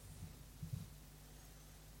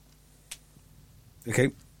 Okay.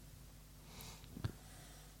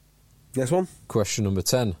 Next one. Question number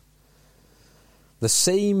 10. The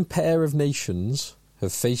same pair of nations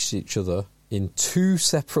have faced each other in 2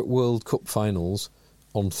 separate World Cup finals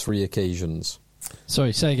on 3 occasions.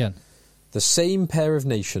 Sorry, say again. The same pair of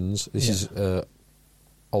nations, this is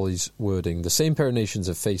Ollie's wording, the same pair of nations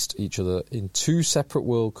have faced each other in 2 separate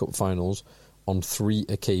World Cup finals on 3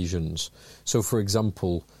 occasions. So, for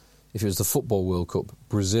example, if it was the Football World Cup,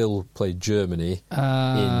 Brazil played Germany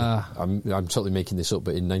I'm totally making this up,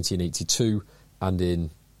 but in 1982 and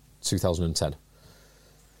in 2010.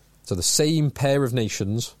 So the same pair of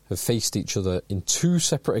nations have faced each other in 2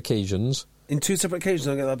 separate occasions. In 2 separate occasions,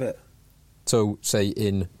 I get that bit. So, say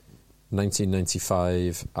in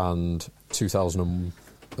 1995 and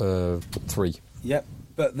 2003. Yep,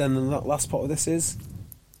 but then the last part of this is?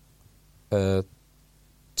 So,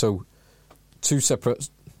 2 separate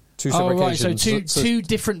right, occasions. so two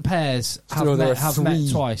different pairs have met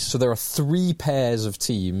twice. So there are 3 pairs of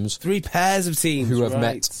teams. 3 pairs of teams who have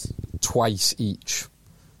met twice each.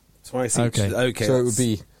 Twice each. Okay. So it would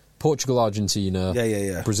be Portugal, Argentina,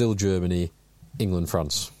 Yeah. Brazil, Germany, England,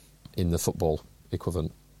 France in the football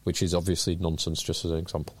equivalent, which is obviously nonsense, just as an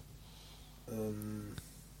example.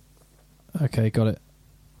 Okay, got it.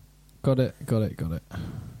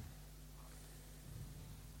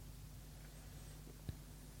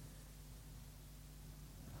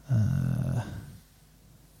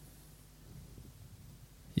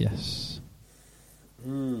 Yes.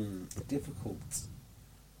 Difficult.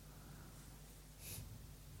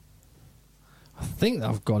 I think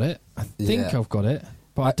I've got it. I've got it,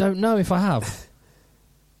 but I don't know if I have.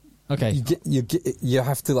 Okay. You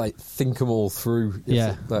have to think them all through.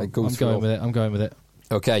 I'm going with it.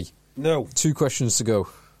 Okay. No. 2 questions to go.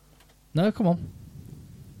 No, come on.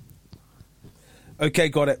 Okay,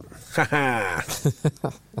 got it. Haha.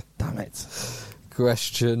 Damn it.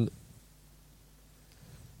 Question.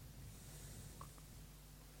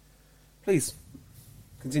 Please.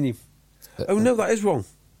 Continue. Oh, no, that is wrong.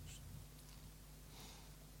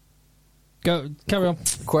 Go, carry on.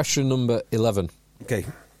 Question number 11. Okay.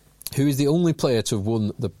 Who is the only player to have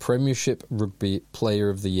won the Premiership Rugby Player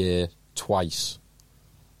of the Year twice?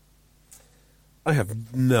 I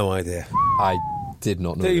have no idea. I did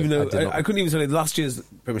not know. I couldn't even tell you last year's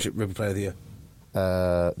Premiership Rugby Player of the Year.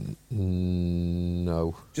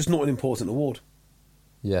 No. Just not an important award.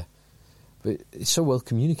 Yeah. But it's so well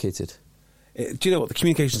communicated. Do you know what? The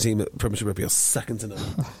communication team at Premiership Rugby are second to none.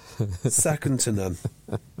 Second to none.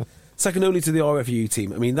 Second only to the RFU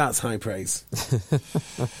team. I mean, that's high praise.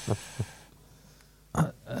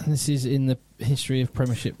 This is in the history of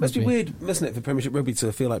Premiership Rugby. Must be weird, mustn't it, for Premiership Rugby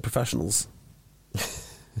to feel like professionals?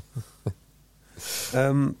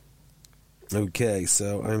 Okay,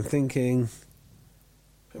 so I'm thinking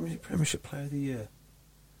Premiership Player of the Year.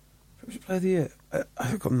 Premiership Player of the Year.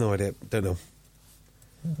 I've got no idea. Don't know.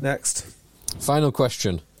 Next. Final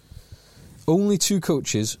question. Only 2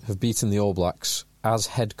 coaches have beaten the All Blacks as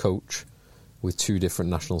head coach with 2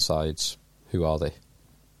 different national sides. Who are they?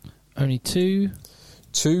 Only 2?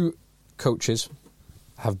 2 coaches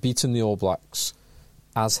have beaten the All Blacks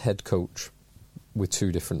as head coach with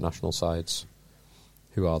 2 different national sides.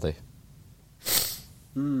 Who are they?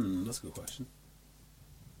 That's a good question.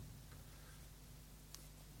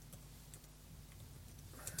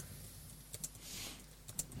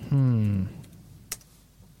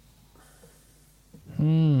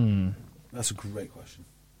 That's a great question.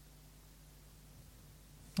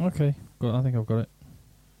 Okay, I think I've got it.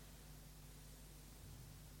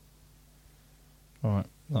 All right,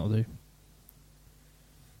 that'll do.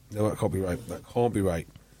 No, that can't be right. That can't be right.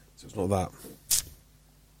 So it's not that.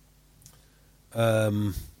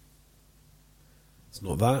 It's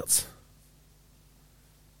not that.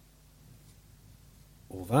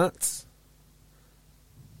 Or that.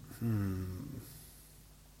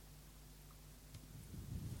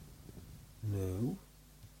 No.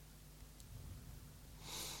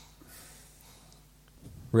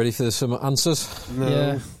 Ready for some answers? No.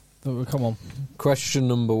 Yeah. Come on. Question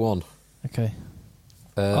number 1. Okay.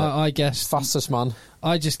 I guessed. Fastest man.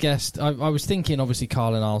 I just guessed. I was thinking, obviously,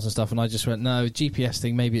 Carlin Isles and stuff, and I just went, no, GPS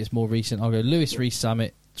thing, maybe it's more recent. I'll go Lewis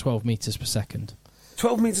Rees-Zammit, 12 metres per second.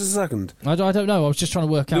 12 metres a second? I don't know. I was just trying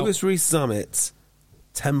to work out. Lewis Rees-Zammit,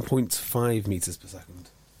 10.5 metres per second.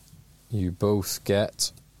 You both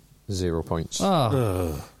get 0 points.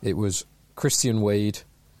 It was Christian Wade,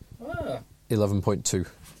 11.2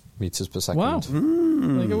 metres per second. Wow.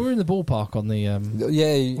 We're in the ballpark on the on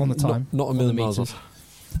the time. Not a million miles off.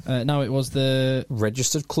 Now it was the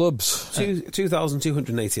Registered clubs.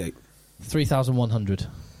 2,288. 3,100.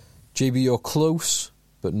 JB, you're close,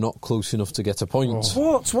 but not close enough to get a point.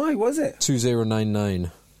 What? Why? What is it?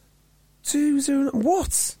 2099. 20...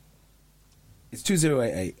 What? It's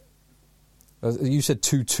 2088. You said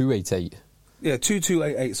 2288. Yeah,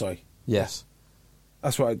 2288, sorry. Yes.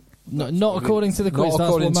 That's right. Not according to the quiz,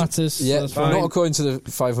 that's what matters. Yeah, That's fine. not according to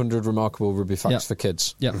the 500 remarkable rugby facts for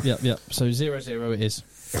kids. Yep. So 0-0 it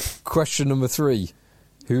is. Question number 3.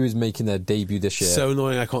 Who is making their debut this year? So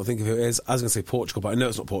annoying, I can't think of who it is. I was going to say Portugal, but I know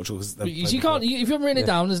it's not Portugal. You can't. If you haven't written it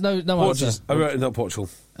down, there's no answer. I wrote it down Portugal.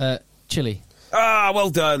 Chile. Ah, well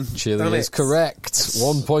done. Chile is correct. Yes.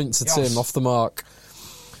 1 point to Tim, off the mark.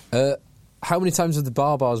 How many times have the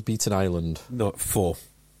Barbars beaten Ireland? No, 4.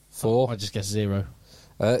 4? I just guess 0.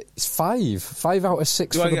 It's 5. 5 out of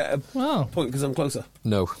 6. Do I get a point because I'm closer?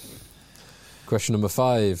 No. Question number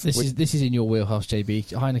 5. This is in your wheelhouse,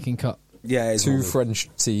 JB. Heineken Cup. Yeah, it's 2 French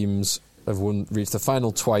teams have reached the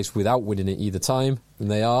final twice without winning it either time,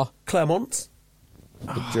 and they are Clermont.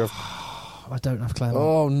 I don't have Clermont.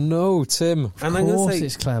 Oh no, Tim! Of course,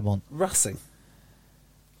 it's Clermont. Racing.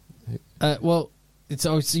 Well,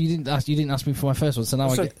 so you didn't ask me for my first one, so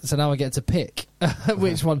now I get to pick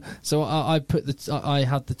which one. So I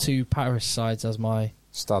had the 2 Paris sides as my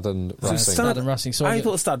Stade and So Racing. Stade and Racing. So I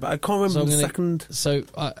thought Stade, but I can't remember the second. So,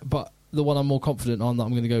 but the one I'm more confident on that I'm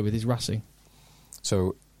going to go with is Racing.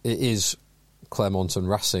 So it is Clermont and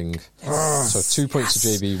Racing. So 2 points to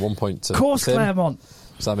JB, 1 point to Of course, Tim. Clermont.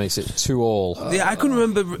 So that makes it 2-2. Yeah, I couldn't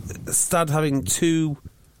remember Stade having 2.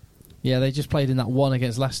 Yeah, they just played in that one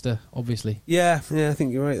against Leicester, obviously. Yeah, I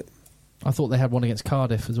think you're right. I thought they had one against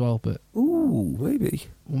Cardiff as well, but Ooh, maybe.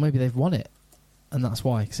 Well, maybe they've won it, and that's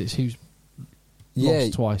why, because it's who's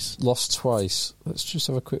lost twice. Lost twice. Let's just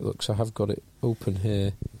have a quick look. So I have got it open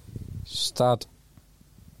here. Stade.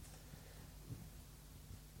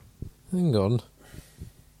 Hang on.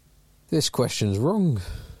 This question's wrong.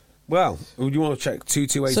 Well, would you want to check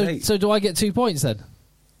 2288? So do I get 2 points then?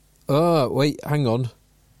 Wait, hang on.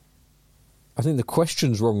 I think the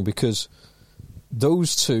question's wrong because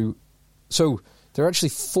those 2... So, there are actually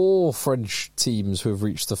 4 French teams who have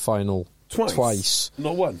reached the final twice.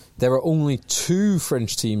 Not 1. There are only 2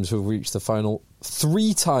 French teams who have reached the final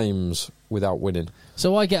 3 times without winning.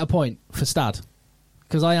 So I get a point for Stade,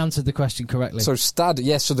 because I answered the question correctly. So Stade,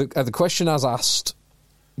 yes, so the question as asked,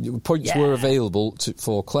 points were available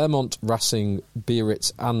for Clermont, Racing,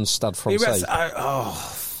 Biarritz and Stade Francais.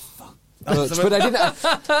 But I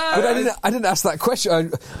didn't ask that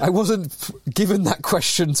question. I wasn't given that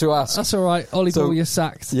question to ask. That's all right. Ollie Ball, you're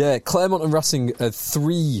sacked. Yeah, Clermont and Racing are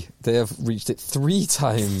 3. They have reached it 3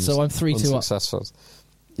 times. So I'm 3-2 up.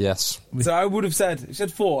 Yes. So I would have said, if you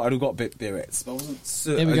said 4, I'd have got Biarritz. But I wasn't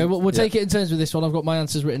certain. Here we go. We'll take it in turns with this one. I've got my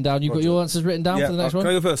answers written down. You've got your answers written down for the next one?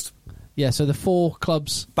 Can I go first? Yeah, so the 4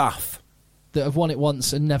 clubs Bath that have won it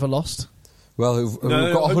once and never lost. Well, who've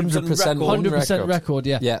got 100% record,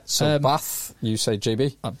 yeah. Yeah, so Bath, you say,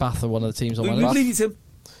 JB? Bath are one of the teams on my list. list. Believe you, Tim.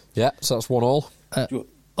 Yeah, so that's 1-1.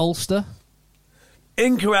 Ulster.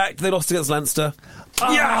 Incorrect. They lost against Leinster.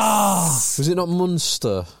 Yes! Was it not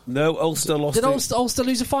Munster? No, Ulster lost. Did Ulster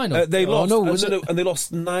lose a final? They lost. And they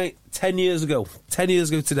lost 10 years ago. 10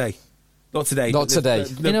 years ago today. Not today. Not today.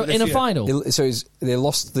 In a final? So they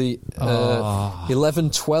lost the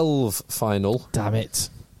 11-12 final. Damn it.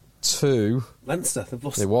 To Leinster. They've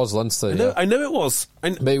lost. It was Leinster, I know it was.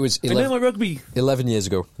 But it was 11, I know my rugby. 11 years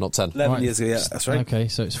ago, not 10. 11 years ago, yeah, that's right. Okay,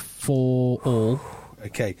 so it's 4-4.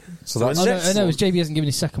 Okay. So that's... I know, JB hasn't given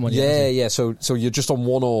his second one yet. Yeah, so you're just on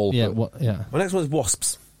 1-1. Yeah. My next one is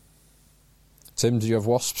Wasps. Tim, do you have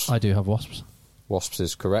Wasps? I do have Wasps. Wasps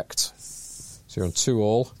is correct. So you're on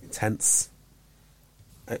 2-2. Intense.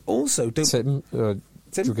 I also don't... Tim, do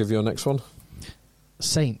you give your next one?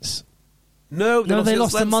 Saints. No, they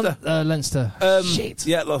lost to Leinster. Shit.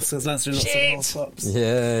 Yeah, lost against Leinster. Shit.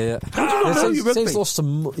 Yeah. Saints lost to...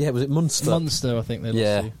 was it Munster? Munster, I think they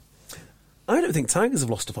lost to. I don't think Tigers have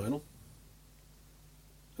lost a final. I'm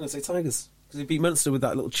going to say Tigers, because they beat Munster with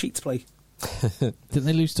that little cheat play. Didn't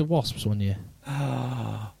they lose to Wasps one year?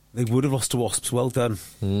 They would have lost to Wasps. Well done.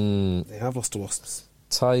 They have lost to Wasps.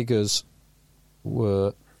 Tigers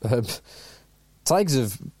were... Tigers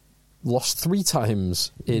have lost 3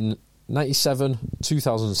 times in 97,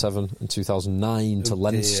 2007 and 2009 to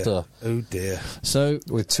Leinster. Oh dear. So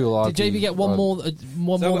with 2 did JB get one more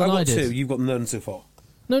than I did? 2. You've got none so far.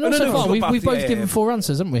 No, so far. We've both given 4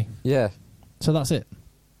 answers, haven't we? Yeah. So that's it.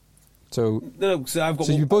 So No, so I've got.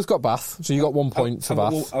 you both got Bath. So you got 1 point for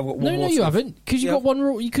Bath. I've got one No, more you to- haven't, because you Yeah. got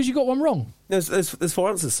one. Because you got one wrong. There's 4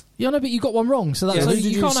 answers. Yeah, no, but you got one wrong. So that's Yeah, so who did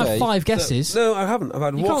you you can't have say? 5 guesses. No, I haven't. I've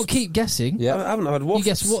had You Wasps. can't keep guessing. Yeah. I haven't. I've had Wasps.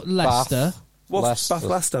 You guess what? Leicester. Wasps, Leicester. Bath,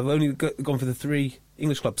 Leicester. I've only gone for the 3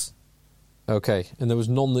 English clubs. Okay, and there was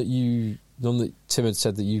none that Tim had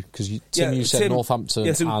said that you, because Tim, you said Tim- Northampton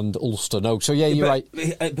yeah, so- and Ulster. No, so yeah, you're right.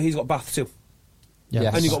 But he's got Bath too. Yeah.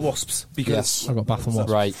 Yes. And you got Wasps. Because Yes. I got Bath and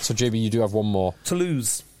Wasps. Right, so JB, you do have one more.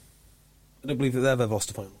 Toulouse. I don't believe that they've ever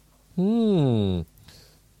lost a final.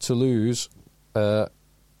 Toulouse.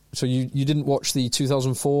 So you didn't watch the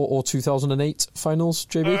 2004 or 2008 finals,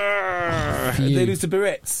 JB? They lose to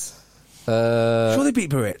Biarritz. Sure, they beat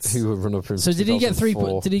Biarritz. Who were run up in So did he get 3?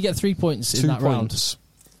 2004? Did he get 3 points in 2 that round? points.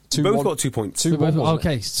 Both got 2 points. 2-1, wasn't it?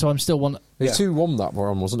 Okay, so I'm still one. It was 2-1 that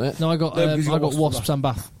one, wasn't it? No, I got No, because you I got got Wasps Wasps and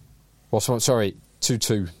Bath. Well, sorry,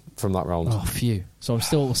 2-2 from that round. Oh, phew. So I'm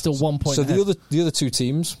still 1 point. So ahead. the other 2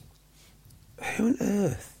 teams, Who on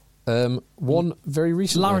earth? one very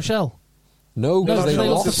recently. La Rochelle. No, No, because they they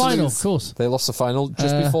lost the lost. final, of course. They lost the final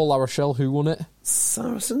just before La Rochelle. Who won it?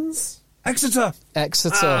 Saracens? Exeter.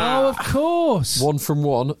 Exeter. Oh, of course. 1 from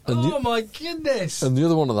 1, and Oh my goodness. the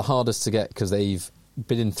other one are the hardest to get because they've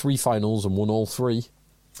been in 3 finals and won all 3.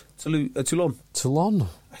 Toulon. Toulon.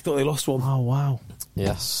 I thought they lost one. Oh wow.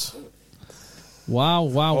 Yes.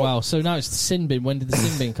 Wow. So now it's the sin bin. When did the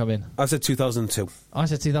sin bin come in? I said 2002. I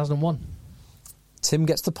said 2001. Tim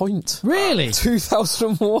gets the point. Really?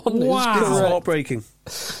 2001 Wow. is This is correct. heartbreaking.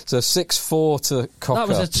 So 6-4 to Cocker. That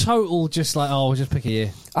was a total just like, oh, we'll just pick a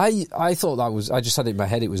year. I thought that was... I just had it in my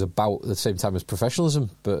head it was about the same time as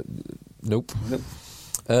professionalism, but nope.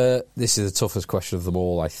 This is the toughest question of them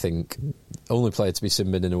all, I think. Only player to be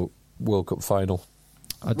sin-bin in a World Cup final.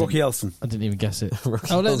 Rocky Elson. I didn't even guess it.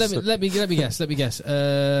 Rocky let Elson. me guess.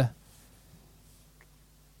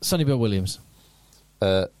 Sonny Bill Williams.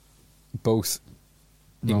 Both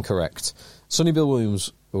No. incorrect. Sonny Bill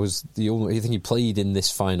Williams was the only... I think he played in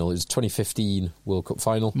this final. It was 2015 World Cup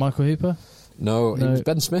final. Michael Hooper. No, it No. was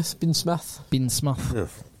Ben Smith. Ben Smith. Bin Smith. Yeah.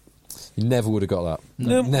 You never would have got that.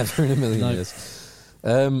 No. Never in a million No. years.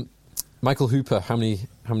 Michael Hooper, how many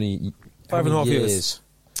 5.5 years.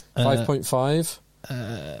 5.5.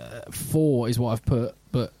 4 is what I've put,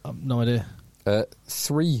 but I've no idea.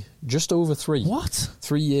 3, just over 3. What?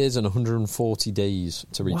 3 years and 140 days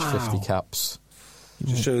to reach Wow. 50 caps. It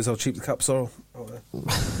just shows how cheap the caps are out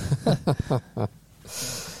there.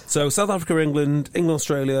 So, South Africa, England,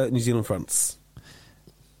 Australia, New Zealand, France.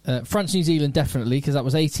 France, New Zealand, definitely, because that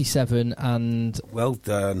was 87, and Well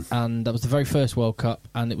done. that was the very first World Cup,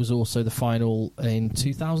 and it was also the final in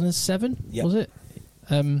 2007, Yep. was it?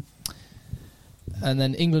 And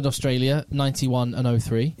then England, Australia, 91 and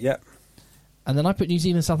 03. Yeah. And then I put New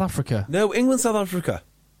Zealand, South Africa. No, England, South Africa.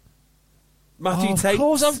 Matthew Of Tate.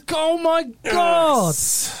 course, oh my God!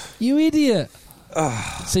 You idiot!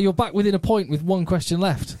 So you're back within a point with one question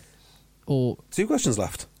left. Or 2 questions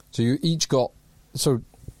left. So you each got... So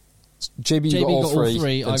JB, JB got all got all 3,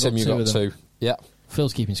 three, and I Tim, got you 2 got of them. 2. Yeah.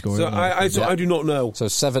 Phil's keeping score. So isn't he? I do not know. So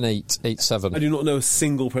 7-8, 8-7. I do not know a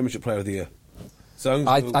single Premiership Player of the Year. So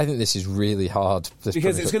I think this is really hard. This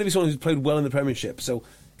because it's Premiership. going to be someone who's played well in the Premiership. So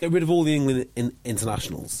get rid of all the England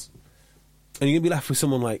internationals, and you're going to be left with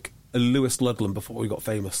someone like a Lewis Ludlam before he got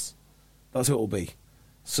famous. That's who it will be.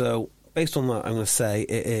 So based on that, I'm going to say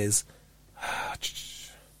it is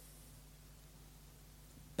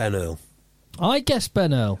Ben Earl. I guessed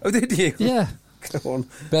Ben Earl. Oh, did you? Yeah. Go on.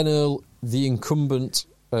 Ben Earl, the incumbent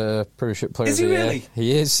Premiership Player Is of he the Year. really?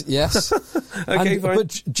 He is, yes. Okay, fine.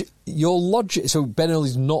 But your logic... So Ben Earl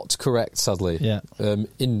is not correct, sadly. Yeah.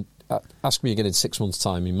 Ask me again in 6 months'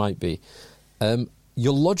 time, he might be.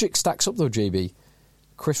 Your logic stacks up, though, JB.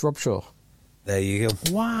 Chris Robshaw. There you go.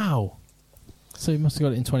 Wow. So you must have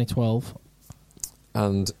got it in 2012.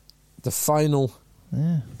 And the final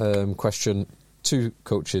Yeah. question, 2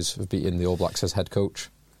 coaches have beaten the All Blacks as head coach.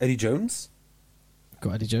 Eddie Jones.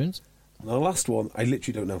 Got Eddie Jones. And the last one, I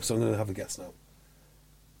literally don't know, so I'm going to have a guess now.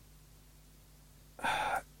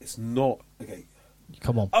 It's not okay.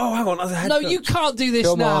 Come on. Oh, hang on. As a head No, coach. you can't do this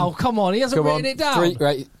Come now. on. Come on. He hasn't Come written on. it down. 3,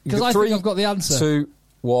 right. Because I think I've got the answer. 2,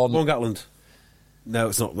 1. Warren Gatland. No,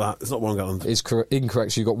 it's not that. It's not Warren Gatland. Is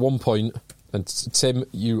incorrect. So you got 1 point. And Tim,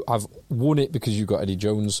 you have won it because you got Eddie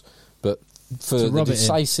Jones. But for To the rub it in.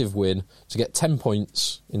 decisive win, to get 10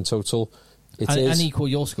 points in total, it is... and equal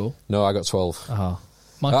your score. No, I got 12. Uh-huh.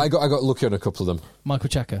 I got lucky on a couple of them. Michael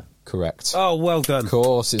Checker. Correct. Oh, well done. Of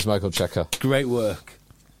course, it's Michael Checker. Great work.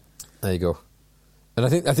 There you go. And I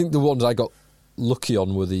think the ones I got lucky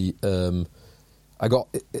on were the I got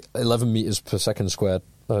 11 metres per second squared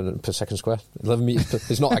per second square. 11 metres per...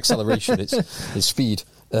 It's not acceleration, it's speed.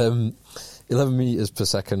 11 metres per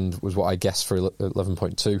second was what I guessed for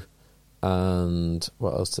 11.2. And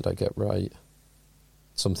what else did I get right?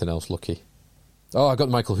 Something else lucky. Oh, I got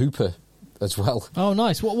Michael Hooper as well. Oh,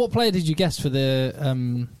 nice. What player did you guess for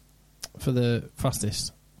the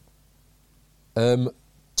fastest?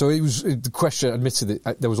 So it was the question. Admitted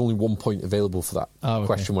that there was only 1 point available for that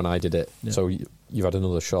question when I did it. Yeah. So you've had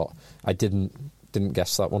another shot. I didn't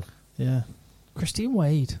guess that one. Yeah, Christian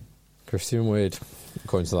Wade,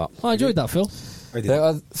 according to that. I enjoyed that, Phil. I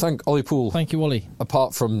did. Thank Ollie Poole. Thank you, Ollie.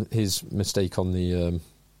 Apart from his mistake on the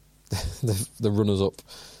the runners up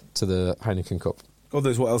to the Heineken Cup. God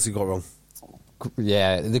knows what else he got wrong.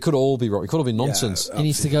 Yeah, they could all be wrong. It could have been nonsense. He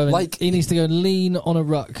needs to go and lean on a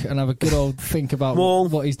ruck and have a good old think about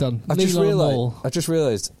what he's done. I just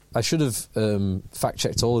realised I should have fact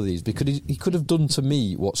checked all of these, because he could have done to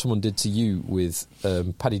me what someone did to you with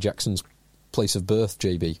Paddy Jackson's place of birth,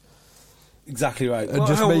 JB. Exactly right. And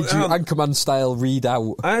just made you Anchorman style read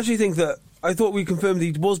out. I actually think that I thought we confirmed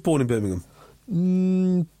he was born in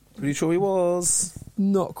Birmingham. Pretty sure he was.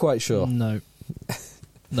 Not quite sure. No,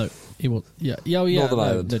 he was. Yeah. Northern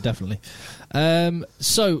Ireland. No, definitely.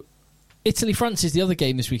 So, Italy-France is the other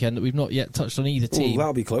game this weekend that we've not yet touched on either team.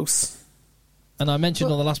 That'll be close. And I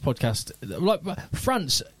mentioned on the last podcast,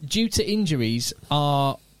 France, due to injuries,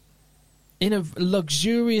 are in a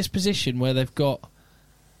luxurious position where they've got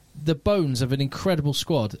the bones of an incredible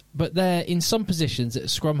squad, but they're in some positions at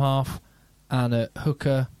scrum half and at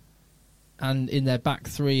hooker and in their back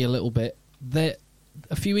three a little bit.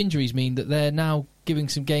 A few injuries mean that they're now giving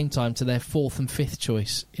some game time to their fourth and fifth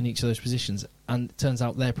choice in each of those positions, and it turns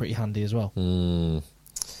out they're pretty handy as well.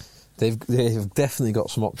 They've definitely got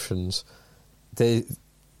some options. The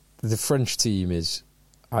French team is,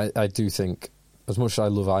 I do think, as much as I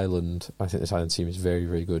love Ireland, I think this Ireland team is very,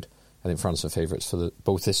 very good. I think France are favourites for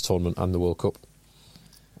both this tournament and the World Cup.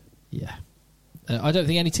 Yeah. I don't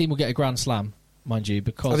think any team will get a Grand Slam, mind you,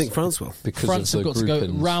 because... I think France will. Because France have got to go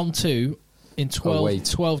round 2 in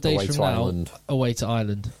 12 days from now, Ireland. Away to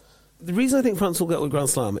Ireland. The reason I think France will get a Grand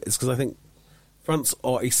Slam is because I think France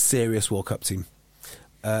are a serious World Cup team.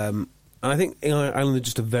 And I think Ireland are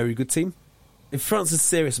just a very good team. If France is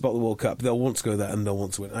serious about the World Cup, they'll want to go there and they'll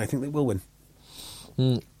want to win. I think they will win.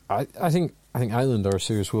 I think Ireland are a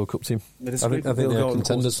serious World Cup team. I think they're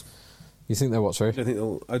contenders. You think they're what, sorry? I think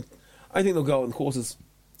they'll go out in the quarters.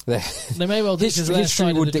 They may well do, because their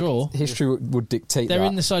side of the draw. History would dictate they're that.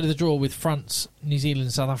 in the side of the draw with France, New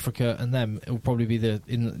Zealand, South Africa, and them. It will probably be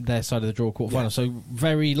in their side of the draw quarterfinal. Yeah. So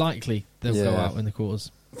very likely they'll go out in the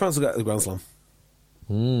quarters. France will get the Grand Slam.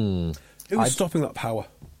 Who's stopping that power?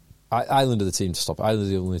 Ireland are the team to stop. Ireland are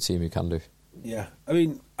the only team who can do. Yeah, I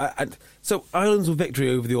mean, so Ireland's victory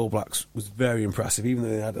over the All Blacks was very impressive, even though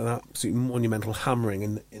they had an absolute monumental hammering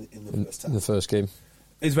in the first half. In the first game.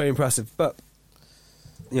 It's very impressive, but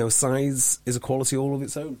size is a quality all of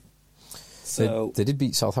its own. So they did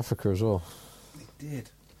beat South Africa as well. They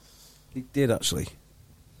did actually.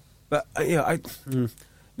 But I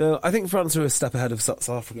think France are a step ahead of South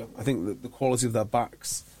Africa. I think that the quality of their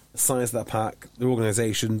backs, the size of their pack, their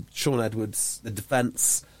organisation, Sean Edwards, the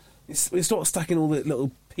defence. When you start stacking all the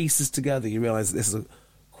little pieces together, you realise that this is a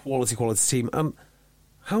quality team.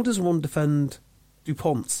 How does one defend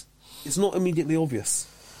Dupont? It's not immediately obvious.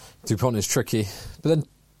 Dupont is tricky, but then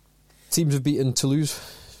teams have beaten Toulouse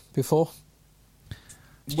before.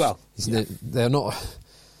 Well, they're not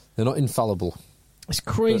infallible. It's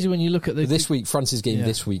crazy when you look at this week. France's game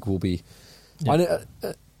this week will be. Yeah.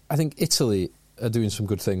 I think Italy are doing some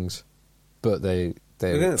good things, but they're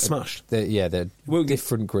going to get smashed. They're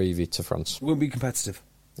different gravy to France. It won't be competitive.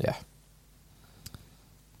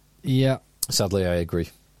 Yeah. Sadly, I agree.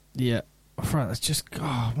 Yeah. France, it's just,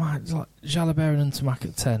 it's like Jalabert and Ntamak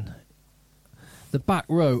at 10. The back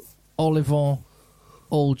row, Olivon,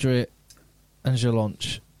 Aldrit and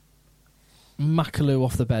Jalonch. Makalou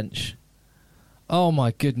off the bench. Oh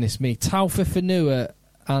my goodness me. Taufa Fanua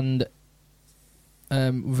and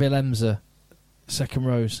Willemse, second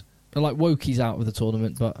rows. They're like Wokey's out of the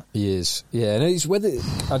tournament, but... He is. Yeah, and it's whether...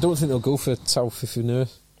 I don't think they'll go for Taufa Fanua.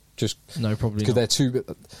 No, probably not. Because they're too...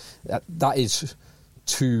 That is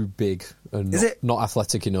too big and not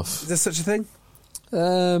athletic enough. Is there such a thing?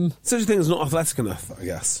 Such a thing as not athletic enough, I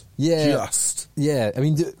guess. Yeah. Yeah, I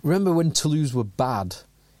mean, remember when Toulouse were bad?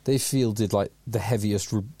 They fielded like the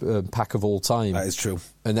heaviest pack of all time. That is true.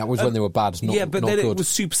 And that was when they were bad, not but not then good. It was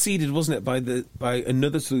superseded, wasn't it, by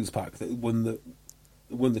another Toulouse pack that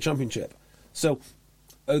won the championship. So,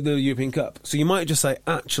 the European Cup. So you might just say,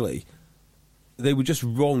 actually, they were just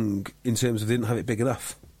wrong in terms of they didn't have it big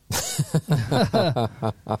enough.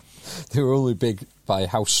 They were only big by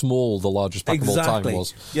how small the largest pack of all time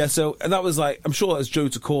was. Yeah, so and that was like, I'm sure that's Joe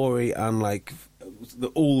Takori and like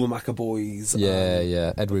all the Macca boys.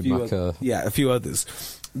 Yeah, Edwin Macca. A few others.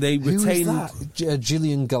 They retained... Who was that?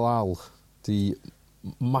 Gillian Galal, the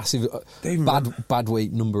massive bad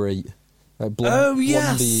weight number 8.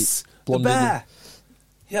 Yes, the bear.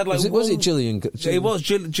 He had like was it Gillian? It was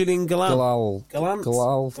Gillian Galan.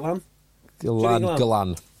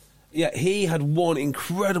 Galan. Yeah, he had one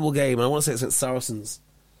incredible game, and I want to say it's against Saracens.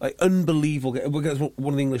 Like, unbelievable game against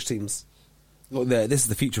one of the English teams. Look there, this is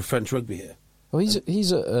the future of French rugby here. Oh, he's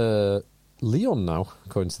at Lyon now,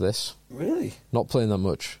 according to this. Really? Not playing that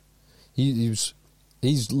much. He's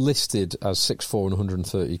listed as 6'4" and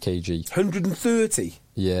 130 kg. 130?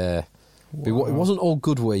 Yeah. Wow. It wasn't all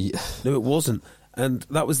good weight. No, it wasn't. And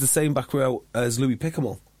that was the same back row as Louis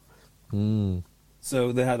Picamol.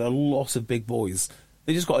 So they had a lot of big boys.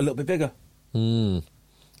 They just got a little bit bigger.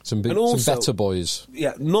 Some better boys.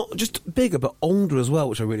 Yeah, not just bigger, but older as well,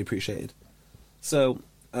 which I really appreciated. So,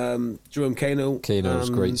 Jerome Kano. Kano's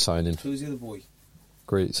great signing. Who's the other boy?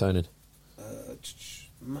 Great signing. It's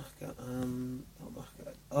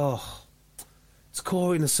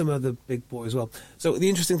Corey and some other big boy as well. So the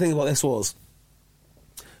interesting thing about this was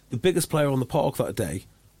the biggest player on the park that day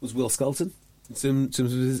was Will Skelton in terms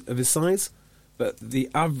of his size, but the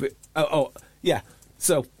average.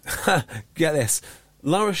 So get this: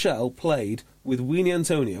 La Rochelle played with Weenie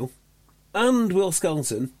Antonio and Will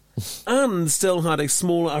Skelton, and still had a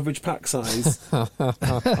smaller average pack size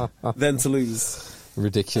than Toulouse.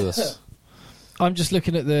 Ridiculous. I'm just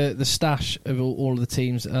looking at the stash of all of the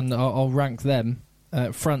teams, and I'll rank them.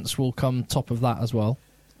 France will come top of that as well.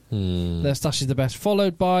 Their stash is the best,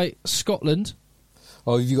 followed by Scotland.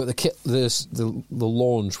 Oh, have you got the kit? The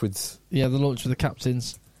launch with the launch with the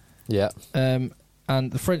captains. Yeah.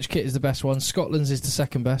 And the French kit is the best one. Scotland's is the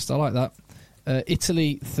second best. I like that.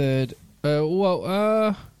 Italy third.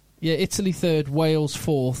 Italy third. Wales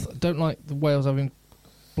fourth. I don't like the Wales having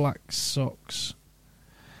black socks.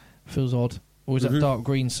 Feels odd. Or is that dark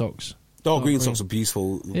green socks? Dark green socks are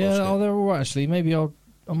beautiful. Yeah, they're all right actually. Maybe I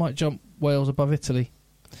might jump Wales above Italy.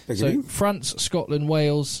 So France, Scotland,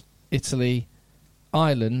 Wales, Italy,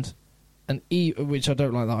 Ireland, and which I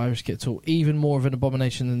don't like that Irish kit at all. Even more of an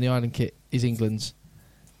abomination than the Ireland kit is England's,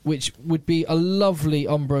 which would be a lovely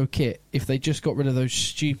Umbro kit if they just got rid of those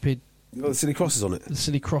stupid. You got the silly crosses on it. The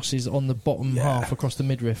silly crosses on the bottom half across the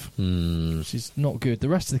midriff, which is not good. The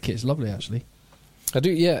rest of the kit is lovely actually. I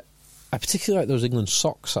do, yeah. I particularly like those England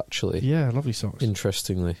socks, actually. Yeah, lovely socks.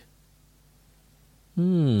 Interestingly.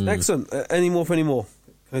 Excellent. Any more?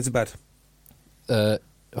 Go to bed. Oh,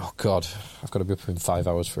 God. I've got to be up in 5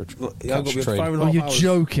 hours for a train. Oh, you're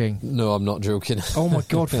joking. No, I'm not joking. Oh, my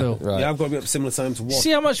God, Phil. Right. Yeah, I've got to be up similar time to what?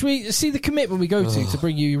 See how much see the commitment we go to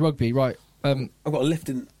bring you rugby, right? I've got a lift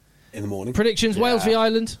in the morning. Predictions, Wales v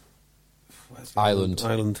Ireland? Ireland,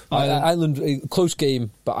 close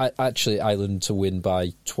game, but actually Ireland to win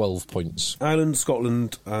by 12 points. Ireland,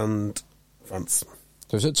 Scotland and France.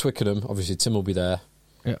 So it's at Twickenham. Obviously Tim will be there,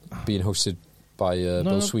 being hosted by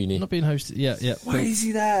Bill Sweeney. Not being hosted, yeah. Why is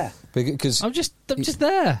he there? Because I'm just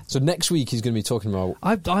there. So next week he's going to be talking about...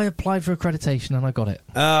 I applied for accreditation and I got it.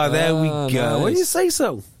 There we go. Nice. Why do you say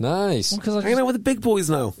so? Nice. Well, hanging out with the big boys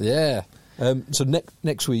now. Yeah. So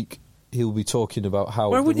next week he'll be talking about how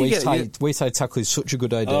waist-high tackle is such a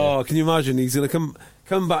good idea. Oh, can you imagine? He's going to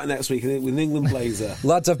come back next week with an England blazer.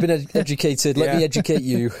 Lads, I've been educated. Let me educate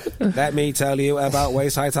you. Let me tell you about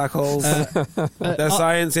waist-high tackles. The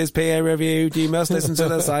science is peer-reviewed. You must listen to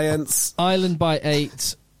the science. Ireland by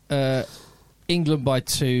 8, England by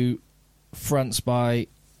 2, France by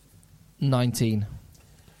 19.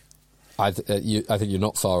 I think you're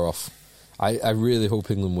not far off. I really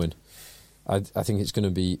hope England win. I think it's going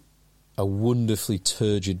to be a wonderfully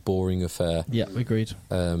turgid, boring affair. Yeah, agreed.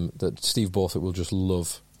 That Steve Borthwick will just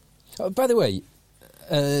love. By the way,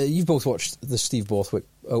 you've both watched the Steve Borthwick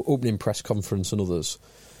opening press conference and others.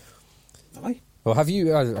 Have I? Well, have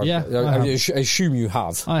you? I assume you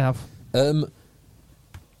have. I have.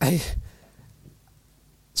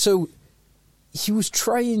 So he was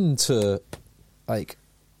trying to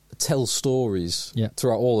tell stories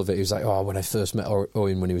throughout all of it. He was like, when I first met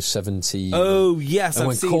Owen when he was 17. Oh, yes, and I've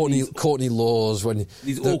when seen Courtney Laws, when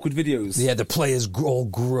these awkward videos. Yeah, the players all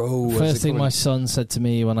grow. First thing my son said to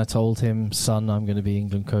me when I told him, "Son, I'm going to be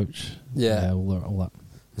England coach." Yeah, all that.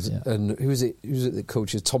 Yeah. And who was it that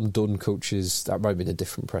coaches? Tom Dunn coaches. That might have been a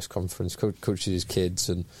different press conference. Coaches his kids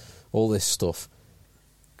and all this stuff.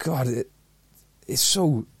 God, it's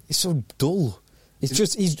so dull. It's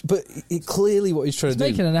just clearly what he's trying to do.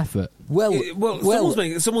 He's making an effort. Well,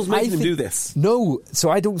 someone's making him do this. No, so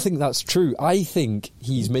I don't think that's true. I think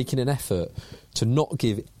he's making an effort to not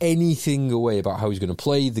give anything away about how he's going to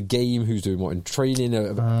play the game, who's doing what in training.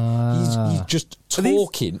 He's just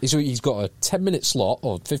talking. So he's got a 10-minute slot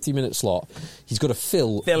or 15-minute slot. He's got to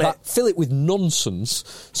fill it with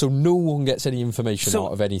nonsense, so no one gets any information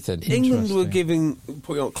out of anything. England were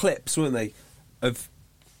putting on clips, weren't they, of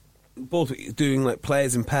Borthwick doing like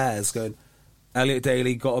players in pairs, going, Elliot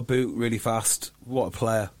Daly got a boot really fast. What a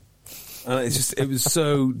player! And it was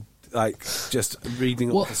so. Like, just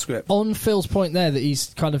reading off the script. On Phil's point there, that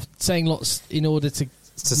he's kind of saying lots in order to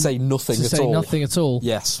say nothing at all.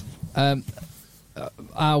 Yes. My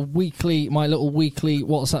little weekly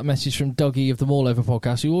WhatsApp message from Dougie of the Mall Over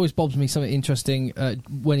podcast, who always bobs me something interesting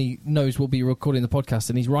when he knows we'll be recording the podcast,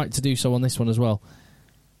 and he's right to do so on this one as well.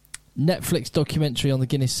 Netflix documentary on the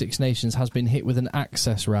Guinness Six Nations has been hit with an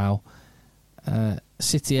access row.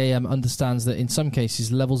 City AM understands that in some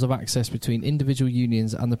cases levels of access between individual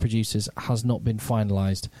unions and the producers has not been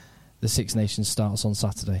finalised. The Six Nations starts on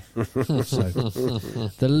Saturday. So,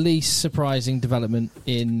 the least surprising development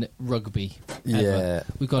in rugby ever.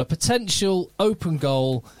 We've got a potential open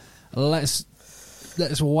goal. Let's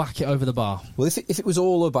whack it over the bar. Well, if it was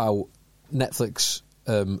all about Netflix,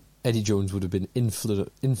 Eddie Jones would have been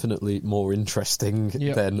infinitely more interesting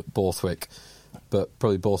than Borthwick. But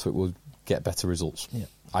probably Borthwick will get better results. Yeah.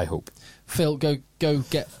 I hope. Phil, go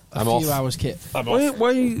get a few hours kit. Why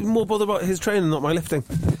are you more bothered about his training, not my lifting?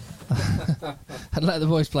 And let the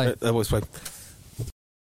boys play. Let the boys play.